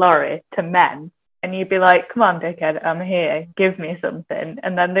down off the lorry to men, and you'd be like, come on, dickhead, I'm here, give me something.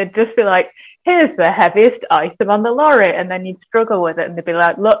 And then they'd just be like, here's the heaviest item on the lorry. And then you'd struggle with it, and they'd be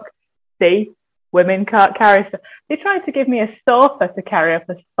like, look, see, women can't carry stuff. They tried to give me a sofa to carry up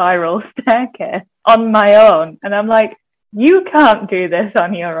a spiral staircase on my own. And I'm like, you can't do this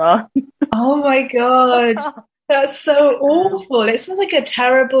on your own. Oh my God. That's so awful. It sounds like a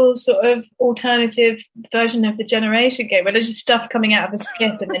terrible sort of alternative version of the Generation game where there's just stuff coming out of a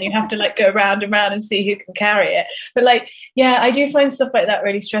skip and then you have to like go round and round and see who can carry it. But like, yeah, I do find stuff like that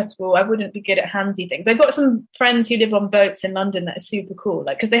really stressful. I wouldn't be good at handsy things. I've got some friends who live on boats in London that are super cool,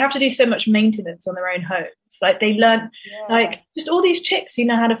 like, because they have to do so much maintenance on their own homes. Like, they learn, like, just all these chicks who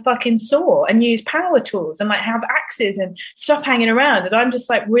know how to fucking saw and use power tools and like have axes and stuff hanging around. And I'm just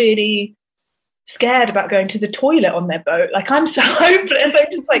like really scared about going to the toilet on their boat. Like, I'm so hopeless. I'm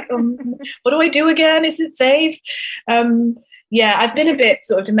just like, what do I do again? Is it safe? Yeah, I've been a bit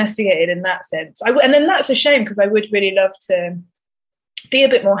sort of domesticated in that sense. And then that's a shame because I would really love to be a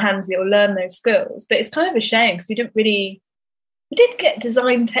bit more handsy or learn those skills. But it's kind of a shame because we did get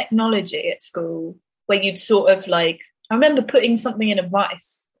design technology at school where you'd sort of like, I remember putting something in a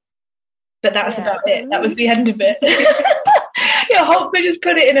vice, but that's about it. That was the end of it. Yeah, Hopper just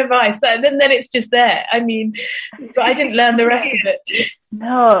put it in a vice, and then it's just there. I mean, but I didn't learn the rest of it.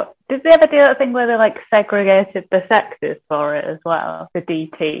 No. Did they ever do that thing where they like segregated the sexes for it as well? The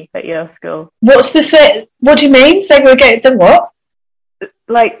DT at your school? What do you mean? Segregate the what?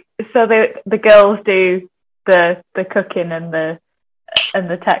 Like, so the girls do the cooking and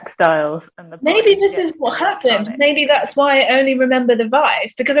the textiles and the maybe this is what happened. Maybe that's why I only remember the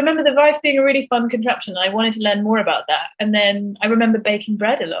vice, because I remember the vice being a really fun contraption and I wanted to learn more about that. And then I remember baking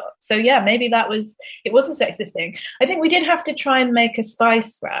bread a lot. So yeah, maybe it was a sexist thing. I think we did have to try and make a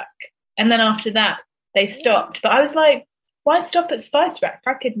spice rack, and then after that they stopped. But I was like, why stop at spice rack?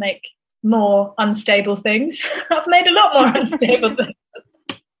 I could make more unstable things. I've made a lot more unstable things.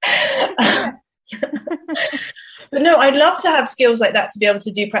 But no, I'd love to have skills like that to be able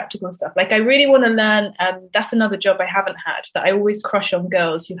to do practical stuff. Like, I really want to learn, that's another job I haven't had, that I always crush on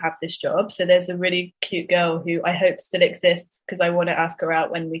girls who have this job. So there's a really cute girl who I hope still exists because I want to ask her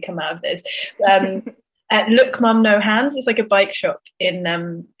out when we come out of this. At Look Mum No Hands, it's like a bike shop in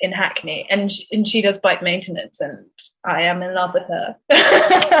Hackney, and she does bike maintenance, and I am in love with her.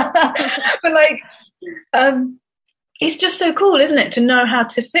 But like, it's just so cool, isn't it, to know how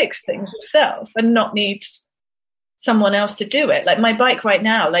to fix things yourself and not need someone else to do it. Like, my bike right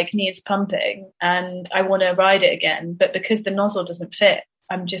now like needs pumping and I want to ride it again, but because the nozzle doesn't fit,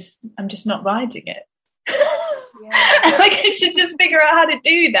 I'm just not riding it. Like, I should just figure out how to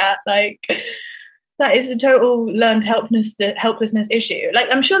do that. Like, that is a total learned helplessness issue. Like,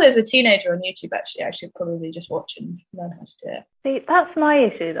 I'm sure there's a teenager on YouTube, actually. I should probably just watch and learn how to do it. See, that's my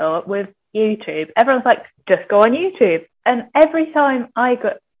issue though with YouTube. Everyone's like, just go on YouTube. And every time I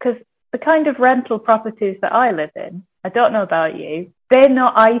go, because the kind of rental properties that I live in, I don't know about you, they're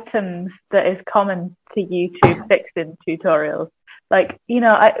not items that is common to YouTube fixing tutorials. Like, you know,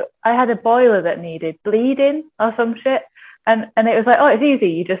 I had a boiler that needed bleeding or some shit, and it was like, oh, it's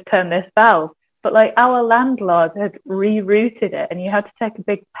easy, you just turn this valve. But like, our landlord had rerouted it, and you had to take a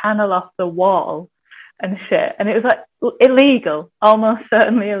big panel off the wall and shit, and it was like illegal, almost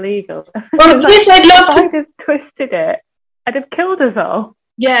certainly illegal. Well, this I'd love to. If I just twisted it, I'd have killed us all.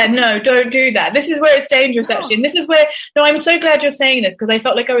 Yeah, no, don't do that. This is where it's dangerous, actually. And this is where, no, I'm so glad you're saying this, because I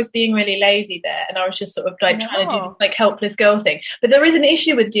felt like I was being really lazy there, and I was just sort of like trying to do like helpless girl thing. But there is an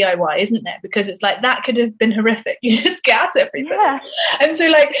issue with DIY, isn't there? Because it's like, that could have been horrific. You just gas everything. Yeah. And so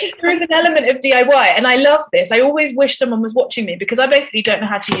like, there is an element of DIY, and I love this. I always wish someone was watching me, because I basically don't know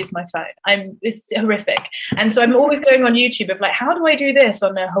how to use my phone. It's horrific. And so I'm always going on YouTube of like, how do I do this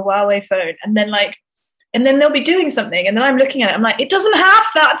on a Huawei phone? And then like, and then they'll be doing something, and then I'm looking at it, I'm like, it doesn't have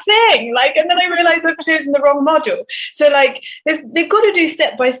that thing, like, and then I realize I've chosen the wrong module. So like they've got to do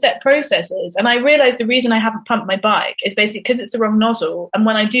step-by-step processes, and I realized the reason I haven't pumped my bike is basically because it's the wrong nozzle, and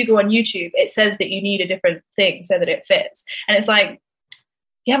when I do go on YouTube it says that you need a different thing so that it fits, and it's like,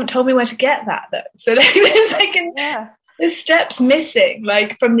 you haven't told me where to get that though. So there's like there's steps missing,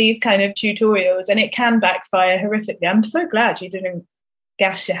 like, from these kind of tutorials, and it can backfire horrifically. I'm so glad you didn't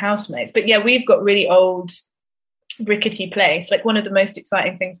gas your housemates. But yeah, we've got really old, rickety place. Like, one of the most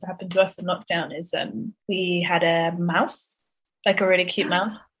exciting things to happen to us in lockdown is we had a mouse, like a really cute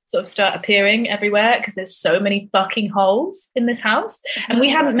mouse, sort of start appearing everywhere because there's so many fucking holes in this house, and we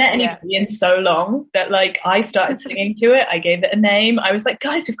hadn't met anybody in so long that, like, I started singing to it. I gave it a name. I was like,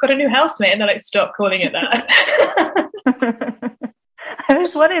 guys, we've got a new housemate, and they're like, stop calling it that. I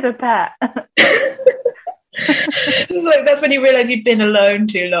just wanted a pet. It's like, that's when you realize you've been alone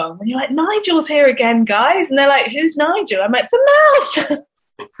too long, and you're like, Nigel's here again, guys, and they're like, who's Nigel? I'm like, the mouse.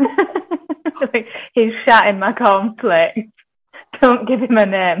 Like, he's shat in my cornflakes. Don't give him a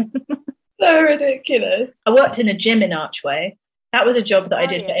name. So ridiculous. I worked in a gym in Archway. That was a job that I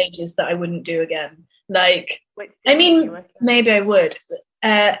did for ages that I wouldn't do again. Like, I mean, maybe I would.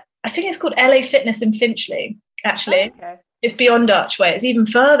 I think it's called LA Fitness in Finchley, actually. Oh, okay. It's beyond Archway. It's even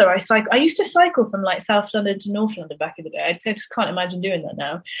further. I used to cycle from like South London to North London back in the day. I just can't imagine doing that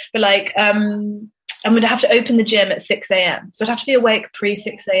now. But like, I'm going to have to open the gym at 6 a.m. So I'd have to be awake pre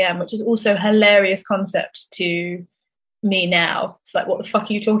 6 a.m., which is also a hilarious concept to me now. It's like, what the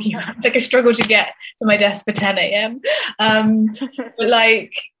fuck are you talking about? Like, I struggle to get to my desk for 10 a.m. But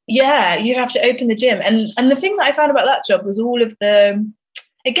like, yeah, you'd have to open the gym. And the thing that I found about that job was all of the,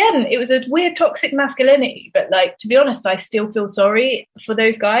 again, it was a weird toxic masculinity, but like, to be honest, I still feel sorry for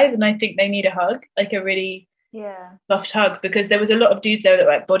those guys, and I think they need a hug, like a really soft hug, because there was a lot of dudes there that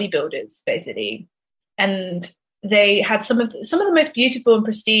were like bodybuilders basically, and they had some of the most beautiful and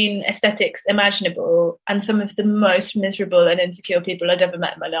pristine aesthetics imaginable, and some of the most miserable and insecure people I'd ever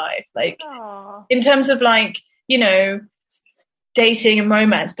met in my life, like in terms of like, you know, dating and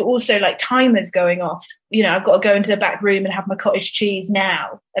romance, but also like timers going off, you know, I've got to go into the back room and have my cottage cheese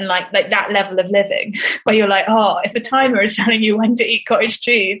now, and like that level of living where you're like, oh, if a timer is telling you when to eat cottage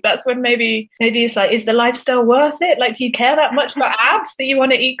cheese, that's when maybe it's like, is the lifestyle worth it? Like, do you care that much about abs that you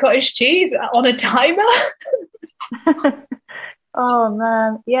want to eat cottage cheese on a timer? Oh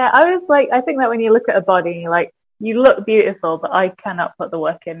man, yeah, I was like, I think that when you look at a body and you're like, you look beautiful, but I cannot put the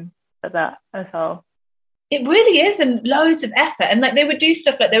work in for that at all. It really is, and loads of effort. And like, they would do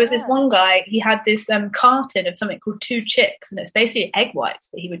stuff like, there was this one guy, he had this carton of something called 2 Chicks, and it's basically egg whites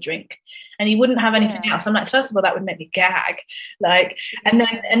that he would drink, and he wouldn't have anything else. I'm like, first of all, that would make me gag. Like, and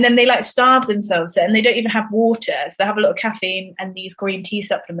then they like starve themselves, and they don't even have water, so they have a lot of caffeine and these green tea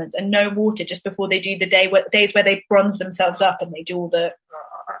supplements and no water just before they do the days where they bronze themselves up and they do all the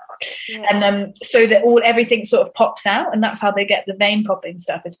and so that everything sort of pops out, and that's how they get the vein popping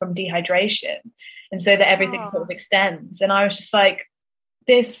stuff, is from dehydration, and so that everything sort of extends. And I was just like,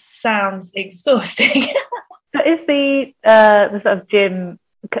 this sounds exhausting. So is the sort of gym,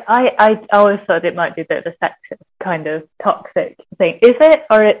 I always thought it might be a bit of a sexist kind of toxic thing. Is it,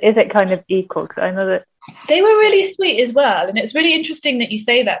 or is it kind of equal? Because I know that they were really sweet as well, and it's really interesting that you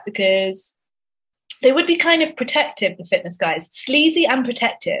say that, because they would be kind of protective, the fitness guys. Sleazy and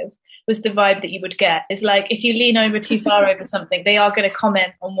protective was the vibe that you would get. It's like, if you lean over too far over something, they are going to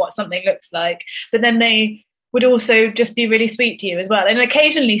comment on what something looks like. But then they would also just be really sweet to you as well. And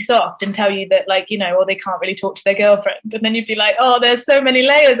occasionally soft and tell you that, like, you know, or they can't really talk to their girlfriend. And then you'd be like, oh, there's so many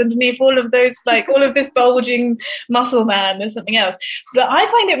layers underneath all of those, like all of this bulging muscle man. There's something else. But I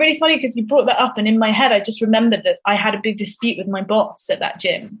find it really funny because you brought that up. And in my head, I just remembered that I had a big dispute with my boss at that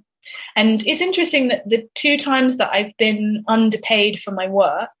gym. And it's interesting that the 2 times that I've been underpaid for my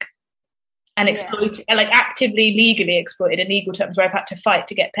work and exploited, like actively, legally exploited in legal terms, where I've had to fight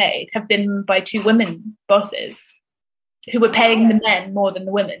to get paid, have been by 2 women bosses who were paying the men more than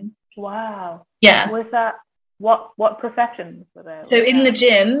the women. Wow. Yeah. Was that, what professions were there? So in the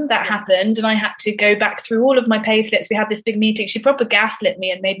gym that happened, and I had to go back through all of my pay slips. We had this big meeting. She proper gaslit me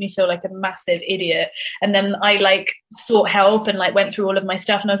and made me feel like a massive idiot. And then I like sought help and like went through all of my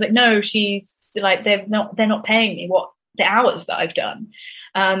stuff. And I was like, no, she's like, they're not paying me what the hours that I've done.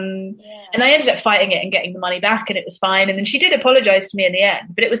 And I ended up fighting it and getting the money back, and it was fine. And then she did apologize to me in the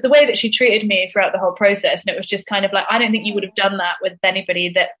end, but it was the way that she treated me throughout the whole process. And it was just kind of like, I don't think you would have done that with anybody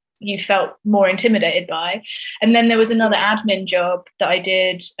that you felt more intimidated by. And then there was another admin job that I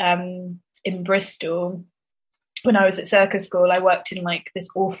did in Bristol, when I was at circus school, I worked in like this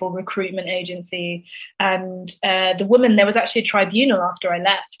awful recruitment agency, and the woman, there was actually a tribunal after I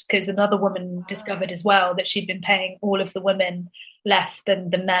left because another woman discovered as well that she'd been paying all of the women less than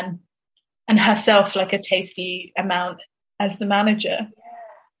the men, and herself like a tasty amount as the manager.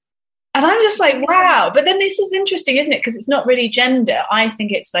 And I'm just like, wow. But then this is interesting, isn't it? Because it's not really gender. I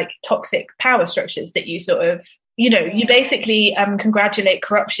think it's like toxic power structures that you sort of, you basically congratulate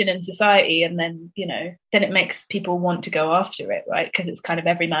corruption in society, and then, then it makes people want to go after it, right? Because it's kind of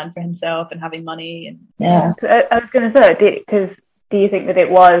every man for himself and having money. And yeah. I was going to say, because do you think that it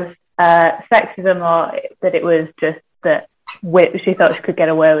was sexism, or that it was just that she thought she could get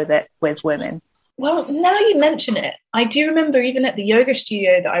away with it with women? Well, now you mention it, I do remember even at the yoga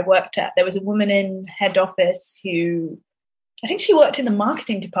studio that I worked at, there was a woman in head office who, I think she worked in the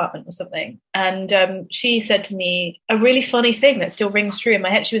marketing department or something. And she said to me a really funny thing that still rings true in my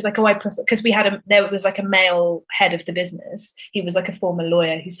head. She was like, oh, I prefer, because there was like a male head of the business. He was like a former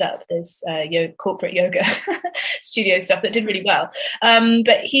lawyer who set up this corporate yoga studio stuff that did really well.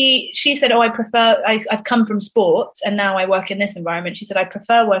 But she said, oh, I've come from sports and now I work in this environment. She said, I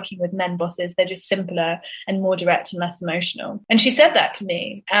prefer working with men bosses. They're just simpler and more direct and less emotional. And she said that to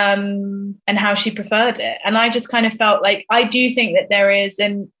me, and how she preferred it. And I just kind of felt like, I do think that there is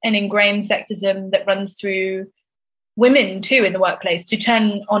an ingrained sexism that runs through women too in the workplace, to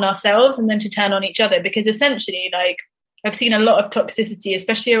turn on ourselves and then to turn on each other, because essentially, like, I've seen a lot of toxicity,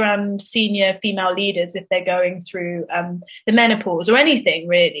 especially around senior female leaders, if they're going through the menopause or anything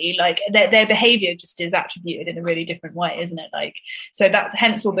really, like their behavior just is attributed in a really different way, isn't it? Like, so that's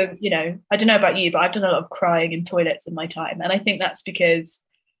hence all the, I don't know about you, but I've done a lot of crying in toilets in my time, and I think that's because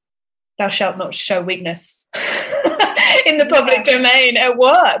thou shalt not show weakness in the public domain at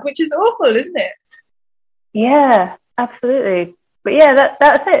work, which is awful, isn't it? Yeah, absolutely. But yeah,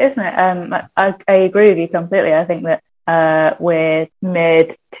 that's it, isn't it? I agree with you completely. I think that we're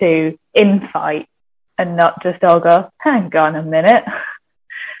made to infight and not just all go, hang on a minute,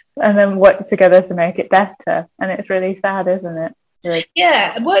 and then work together to make it better. And it's really sad, isn't it?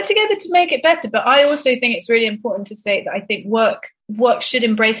 Yeah, work together to make it better. But I also think it's really important to state that I think work should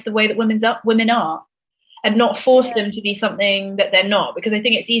embrace the way that women are, and not force them to be something that they're not, because I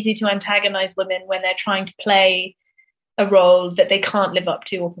think it's easy to antagonize women when they're trying to play a role that they can't live up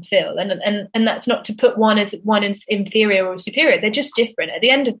to or fulfill. And that's not to put one as inferior or superior. They're just different. At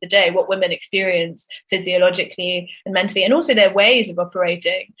the end of the day, what women experience physiologically and mentally, and also their ways of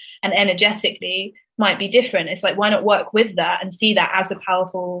operating and energetically, might be different. It's like, why not work with that and see that as a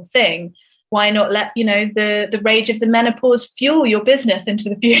powerful thing? Why not let, the rage of the menopause fuel your business into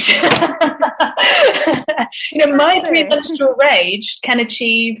the future? My premenstrual rage can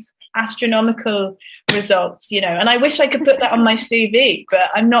achieve astronomical results, and I wish I could put that on my CV, but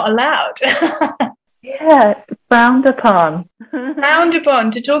I'm not allowed. Yeah, frowned upon. Frowned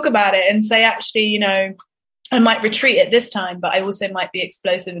upon to talk about it and say, actually, I might retreat at this time, but I also might be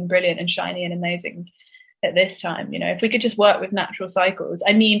explosive and brilliant and shiny and amazing at this time. If we could just work with natural cycles.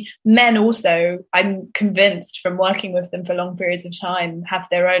 I mean, men also, I'm convinced from working with them for long periods of time, have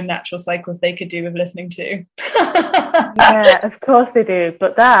their own natural cycles they could do with listening to. Yeah, of course they do.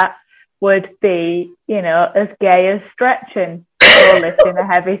 But that would be, as gay as stretching or lifting a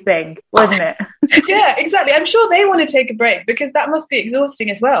heavy thing, wouldn't it? Yeah, exactly. I'm sure they want to take a break, because that must be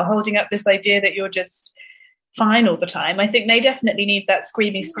exhausting as well, holding up this idea that you're just fine all the time. I think they definitely need that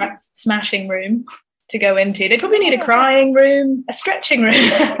screamy, smashing room to go into. They probably need a crying room, a stretching room.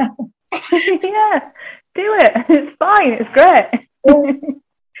 Yeah, do it. It's fine. It's great.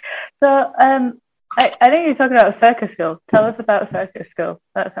 So, I think you're talking about circus school. Tell us about circus school.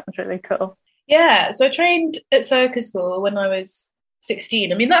 That sounds really cool. Yeah, so I trained at circus school when I was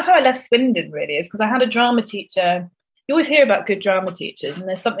 16. I mean, that's how I left Swindon, really, is because I had a drama teacher. You always hear about good drama teachers, and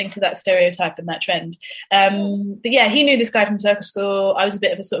there's something to that stereotype and that trend. But yeah, he knew this guy from circus school. I was a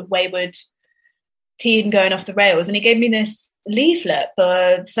bit of a sort of wayward teen going off the rails, and he gave me this leaflet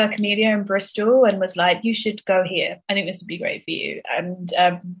for Circa Media in Bristol and was like, you should go here. I think this would be great for you. And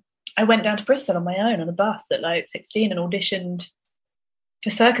I went down to Bristol on my own on a bus at like 16 and auditioned for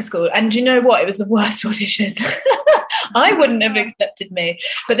circus school. And you know what? It was the worst audition. I wouldn't have accepted me,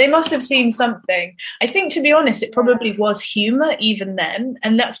 but they must have seen something. I think, to be honest, it probably was humour even then.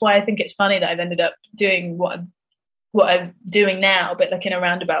 And that's why I think it's funny that I've ended up doing what I'm doing now, but like in a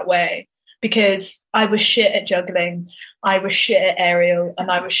roundabout way, because I was shit at juggling, I was shit at aerial,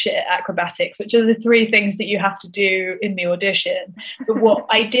 and I was shit at acrobatics, which are the three things that you have to do in the audition. But what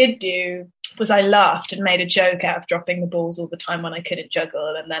I did do was I laughed and made a joke out of dropping the balls all the time when I couldn't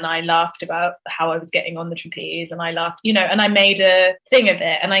juggle. And then I laughed about how I was getting on the trapeze, and I laughed, and I made a thing of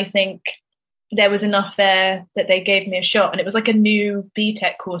it. And I think there was enough there that they gave me a shot. And it was like a new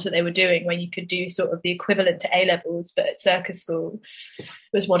BTEC course that they were doing where you could do sort of the equivalent to A-levels, but at circus school. It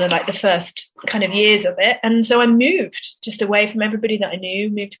was one of like the first kind of years of it. And so I moved just away from everybody that I knew,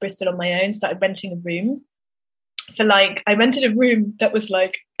 moved to Bristol on my own, started renting a room. I rented a room that was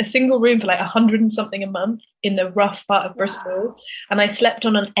like a single room for like 100 and something a month in the rough part of Bristol. And I slept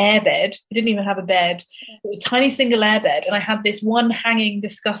on an airbed. I didn't even have a bed. It was a tiny single airbed. And I had this one hanging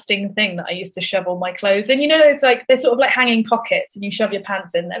disgusting thing that I used to shove all my clothes in. You know, it's like, they're sort of like hanging pockets and you shove your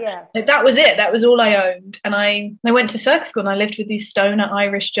pants in there. Yeah. Like, that was it. That was all I owned. And I went to circus school and I lived with these stoner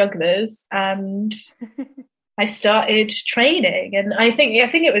Irish jugglers and I started training. And I think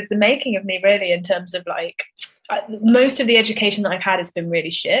it was the making of me really, in terms of like, most of the education that I've had has been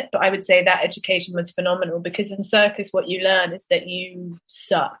really shit, but I would say that education was phenomenal, because in circus what you learn is that you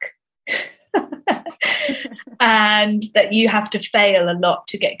suck and that you have to fail a lot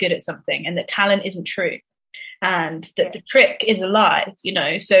to get good at something, and that talent isn't true, and that the trick is alive, you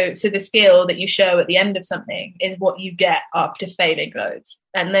know. So the skill that you show at the end of something is what you get after failing loads,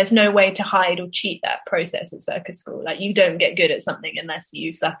 and there's no way to hide or cheat that process at circus school. Like, you don't get good at something unless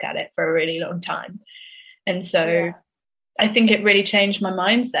you suck at it for a really long time. And so I think it really changed my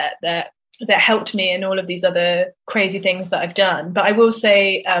mindset that helped me in all of these other crazy things that I've done. But I will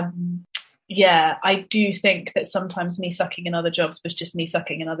say, I do think that sometimes me sucking in other jobs was just me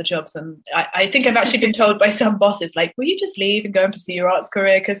sucking in other jobs. And I think I've actually been told by some bosses, like, will you just leave and go and pursue your arts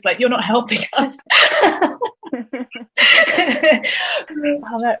career? Because, like, you're not helping us. Well,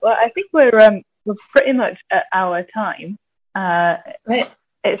 I think we're pretty much at our time. Right.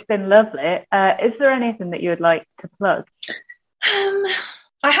 It's been lovely. Is there anything that you would like to plug?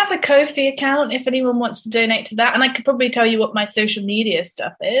 I have a Ko-fi account if anyone wants to donate to that. And I could probably tell you what my social media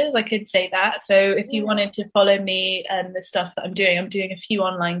stuff is. I could say that. So if you wanted to follow me and the stuff that I'm doing a few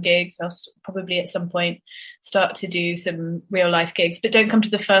online gigs. I'll probably at some point start to do some real life gigs, but don't come to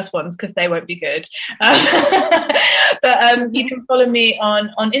the first ones because they won't be good. But you can follow me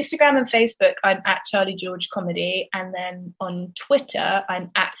on Instagram and Facebook. I'm at Charlie George Comedy. And then on Twitter, I'm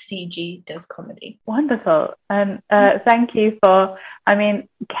at CG Does Comedy. Wonderful. And thank you for,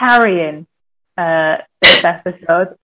 carrying this episode.